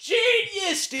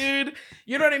 Genius, dude.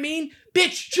 You know what I mean?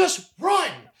 Bitch, just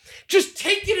run. Just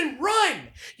take it and run.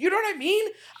 You know what I mean?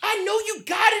 I know you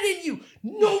got it in you.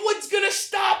 No one's gonna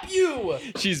stop you.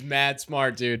 She's mad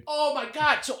smart, dude. Oh my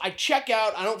God. So I check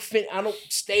out. I don't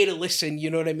stay to listen. You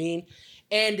know what I mean?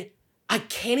 And I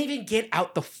can't even get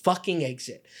out the fucking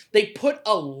exit. They put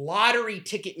a lottery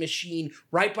ticket machine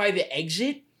right by the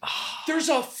exit. There's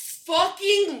a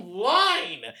fucking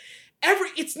line.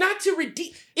 It's not to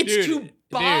redeem. It's to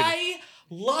buy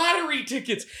lottery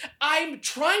tickets. I'm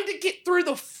trying to get through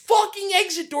the fucking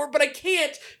exit door, but I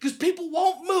can't because people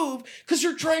won't move because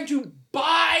they're trying to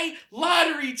buy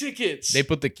lottery tickets. They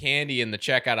put the candy in the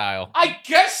checkout aisle. I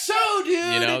guess so, dude.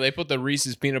 You know, they put the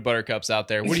Reese's peanut butter cups out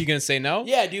there. What are you gonna say? No?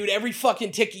 Yeah, dude. Every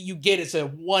fucking ticket you get is a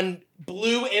one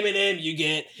blue M&M. You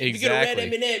get. Exactly. If you get a red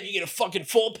M&M, you get a fucking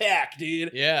full pack,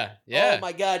 dude. Yeah. Oh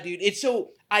my god, dude. It's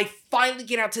so. I finally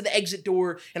get out to the exit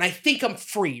door and I think I'm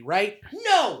free, right?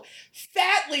 No!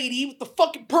 Fat lady with the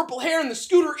fucking purple hair and the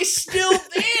scooter is still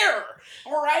there!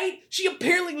 Alright? She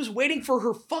apparently was waiting for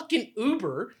her fucking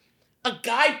Uber. A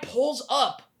guy pulls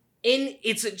up in,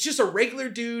 it's just a regular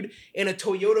dude in a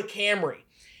Toyota Camry.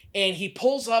 And he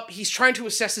pulls up, he's trying to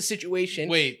assess the situation.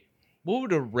 Wait, what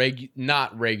would a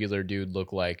not regular dude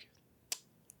look like?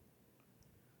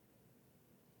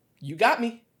 You got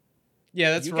me.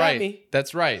 Yeah, that's You got right. me.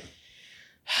 That's right.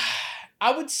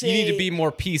 I would say... You need to be more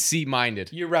PC minded.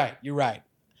 You're right.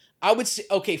 I would say,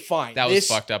 okay, fine. That was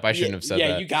fucked up. I shouldn't have said that.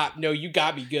 Yeah, you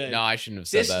got me good. No, I shouldn't have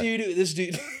said that. This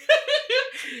dude.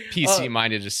 PC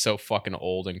minded is so fucking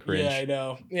old and cringe. Yeah, I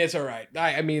know. It's all right.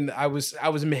 I mean, I was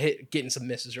getting some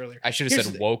misses earlier. I should have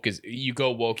said woke is you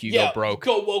go woke, you Yeah, go broke.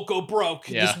 Go woke, go broke.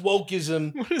 Yeah. This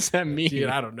wokeism. What does that mean? Dude,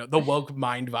 I don't know. The woke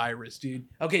mind virus, dude.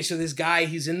 Okay, so this guy,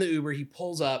 he's in the Uber, he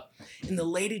pulls up, and the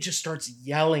lady just starts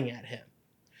yelling at him.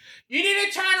 You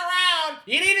need to turn around!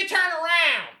 You need to turn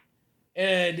around!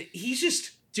 And he's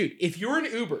just, dude, if you're an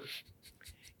Uber,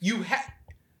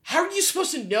 how are you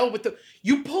supposed to know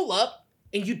you pull up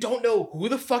and you don't know who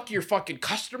the fuck your fucking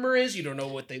customer is, you don't know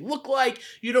what they look like,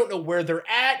 you don't know where they're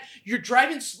at, you're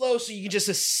driving slow so you can just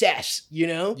assess, you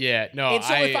know? Yeah, no, And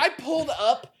so if I pulled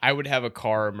up, I would have a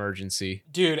car emergency.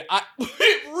 dude,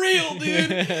 real,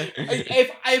 dude.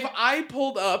 if I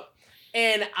pulled up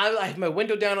and I have my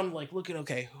window down, I'm like looking,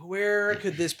 okay, where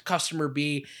could this customer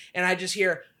be? And I just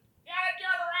hear,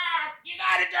 you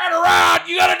gotta turn around,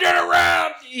 you gotta turn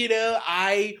around. You know,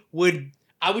 I would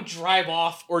drive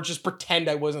off or just pretend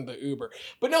I wasn't the Uber.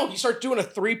 But no, he starts doing a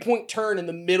 3-point turn in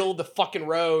the middle of the fucking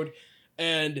road.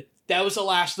 And that was the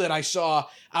last that I saw.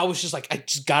 I was just like, I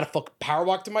just gotta fucking power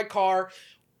walk to my car.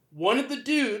 One of the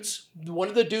dudes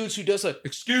who does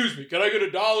excuse me, can I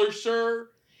get $1, sir?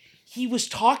 He was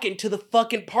talking to the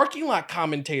fucking parking lot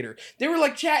commentator. They were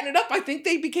like chatting it up. I think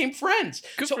they became friends.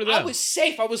 Good so for them. I was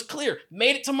safe. I was clear.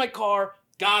 Made it to my car.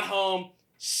 Got home.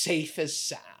 Safe as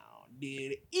sound,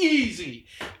 dude. Easy.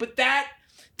 But that's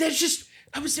just,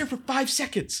 I was there for 5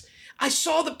 seconds. I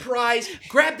saw the prize,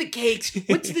 grabbed the cakes,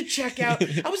 went to the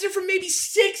checkout. I was there for maybe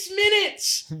 6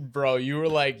 minutes. Bro, you were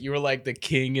like the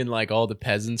king and like all the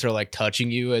peasants are like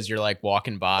touching you as you're like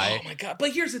walking by. Oh my God.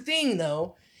 But here's the thing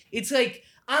though. It's like,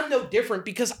 I'm no different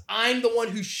because I'm the one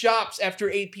who shops after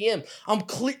 8 p.m.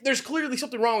 There's clearly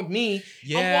something wrong with me.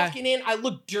 Yeah. I'm walking in, I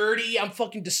look dirty, I'm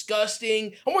fucking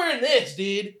disgusting. I'm wearing this,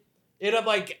 dude. And I'm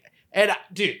like,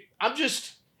 dude,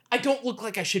 I don't look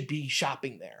like I should be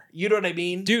shopping there. You know what I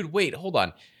mean? Dude, wait, hold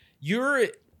on.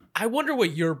 I wonder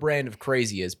what your brand of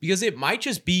crazy is because it might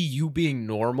just be you being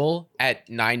normal at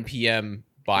 9 p.m.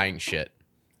 buying shit.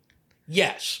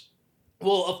 Yes.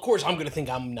 Well, of course, I'm going to think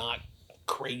I'm not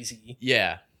crazy.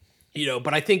 Yeah. You know,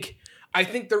 but I think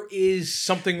there is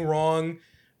something wrong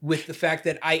with the fact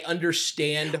that I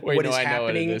understand what is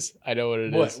happening. I know what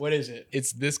it is. What is it?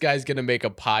 It's this guy's going to make a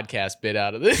podcast bit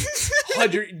out of this.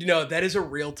 No, that is a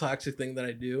real toxic thing that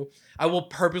I do. I will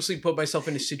purposely put myself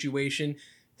in a situation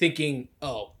thinking,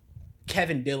 oh,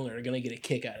 Kevin and Dylan are going to get a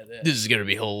kick out of this. This is going to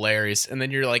be hilarious. And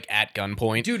then you're like at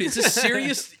gunpoint. Dude, it's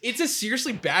a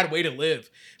seriously bad way to live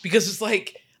because it's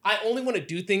like, I only want to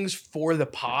do things for the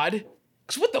pod.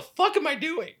 Because what the fuck am I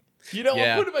doing? You know,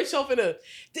 Yeah. I'm putting myself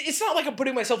it's not like I'm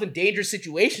putting myself in dangerous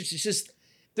situations. It's just,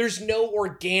 there's no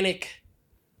organic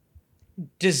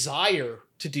desire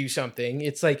to do something.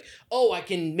 It's like, oh, I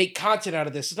can make content out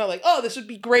of this. It's not like, oh, this would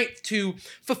be great to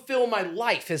fulfill my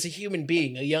life as a human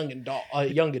being, a young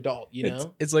adult, you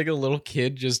know? It's like a little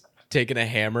kid just taking a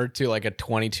hammer to like a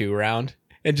 22 round.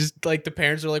 And just like the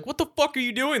parents are like, what the fuck are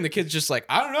you doing? The kid's just like,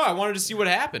 I don't know. I wanted to see what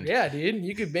happened. Yeah, dude.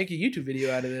 You could make a YouTube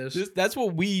video out of this. That's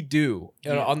what we do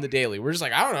on the daily. We're just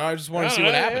like, I don't know. I just want to see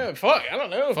what Yeah, happened. fuck, I don't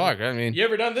know. Fuck, I mean. You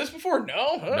ever done this before?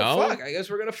 No? No. Fuck, I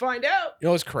guess we're going to find out. You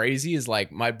know what's crazy is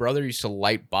like my brother used to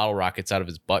light bottle rockets out of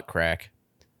his butt crack.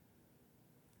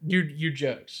 Your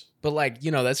jokes. But like,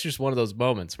 you know, that's just one of those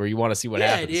moments where you want to see what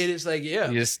happens. Yeah, it is like, yeah.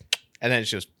 You just, and then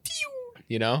it's just, phew,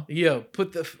 you know?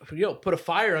 Put a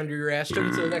fire under your ass, took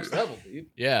it to the next level, dude.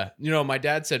 Yeah. You know, my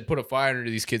dad said put a fire under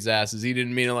these kids' asses. He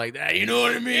didn't mean it like that. You know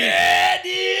what I mean? Yeah,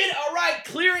 dude. All right,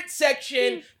 clearance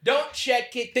section. Don't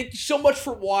check it. Thank you so much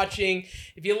for watching.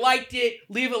 If you liked it,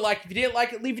 leave a like. If you didn't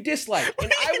like it, leave a dislike.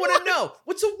 And I want to know,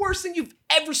 what's the worst thing you've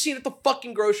ever seen at the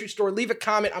fucking grocery store? Leave a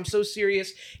comment. I'm so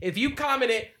serious. If you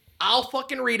comment it, I'll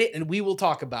fucking read it and we will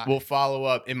talk about it. We'll follow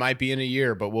up. It might be in a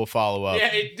year, but we'll follow up.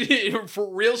 Yeah,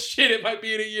 for real shit, it might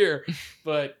be in a year.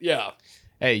 But yeah.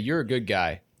 Hey, you're a good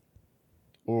guy.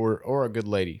 Or a good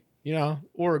lady. You know?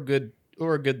 Or a good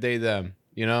they them.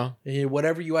 You know? And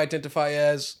whatever you identify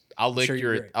as, I'll lick sure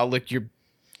you're your great.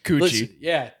 coochie. Listen,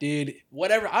 yeah, dude.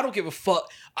 Whatever. I don't give a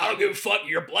fuck. I don't give a fuck.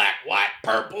 You're black, white,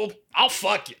 purple. I'll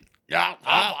fuck you. Yeah.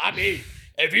 I mean,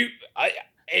 if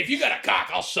you got a cock,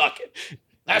 I'll suck it.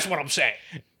 That's what I'm saying.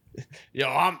 Yo,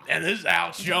 and this is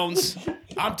Alex Jones.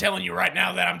 I'm telling you right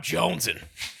now that I'm jonesing.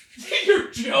 You're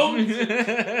Jones.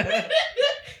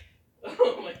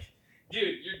 Oh my,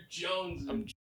 dude, you're Jones.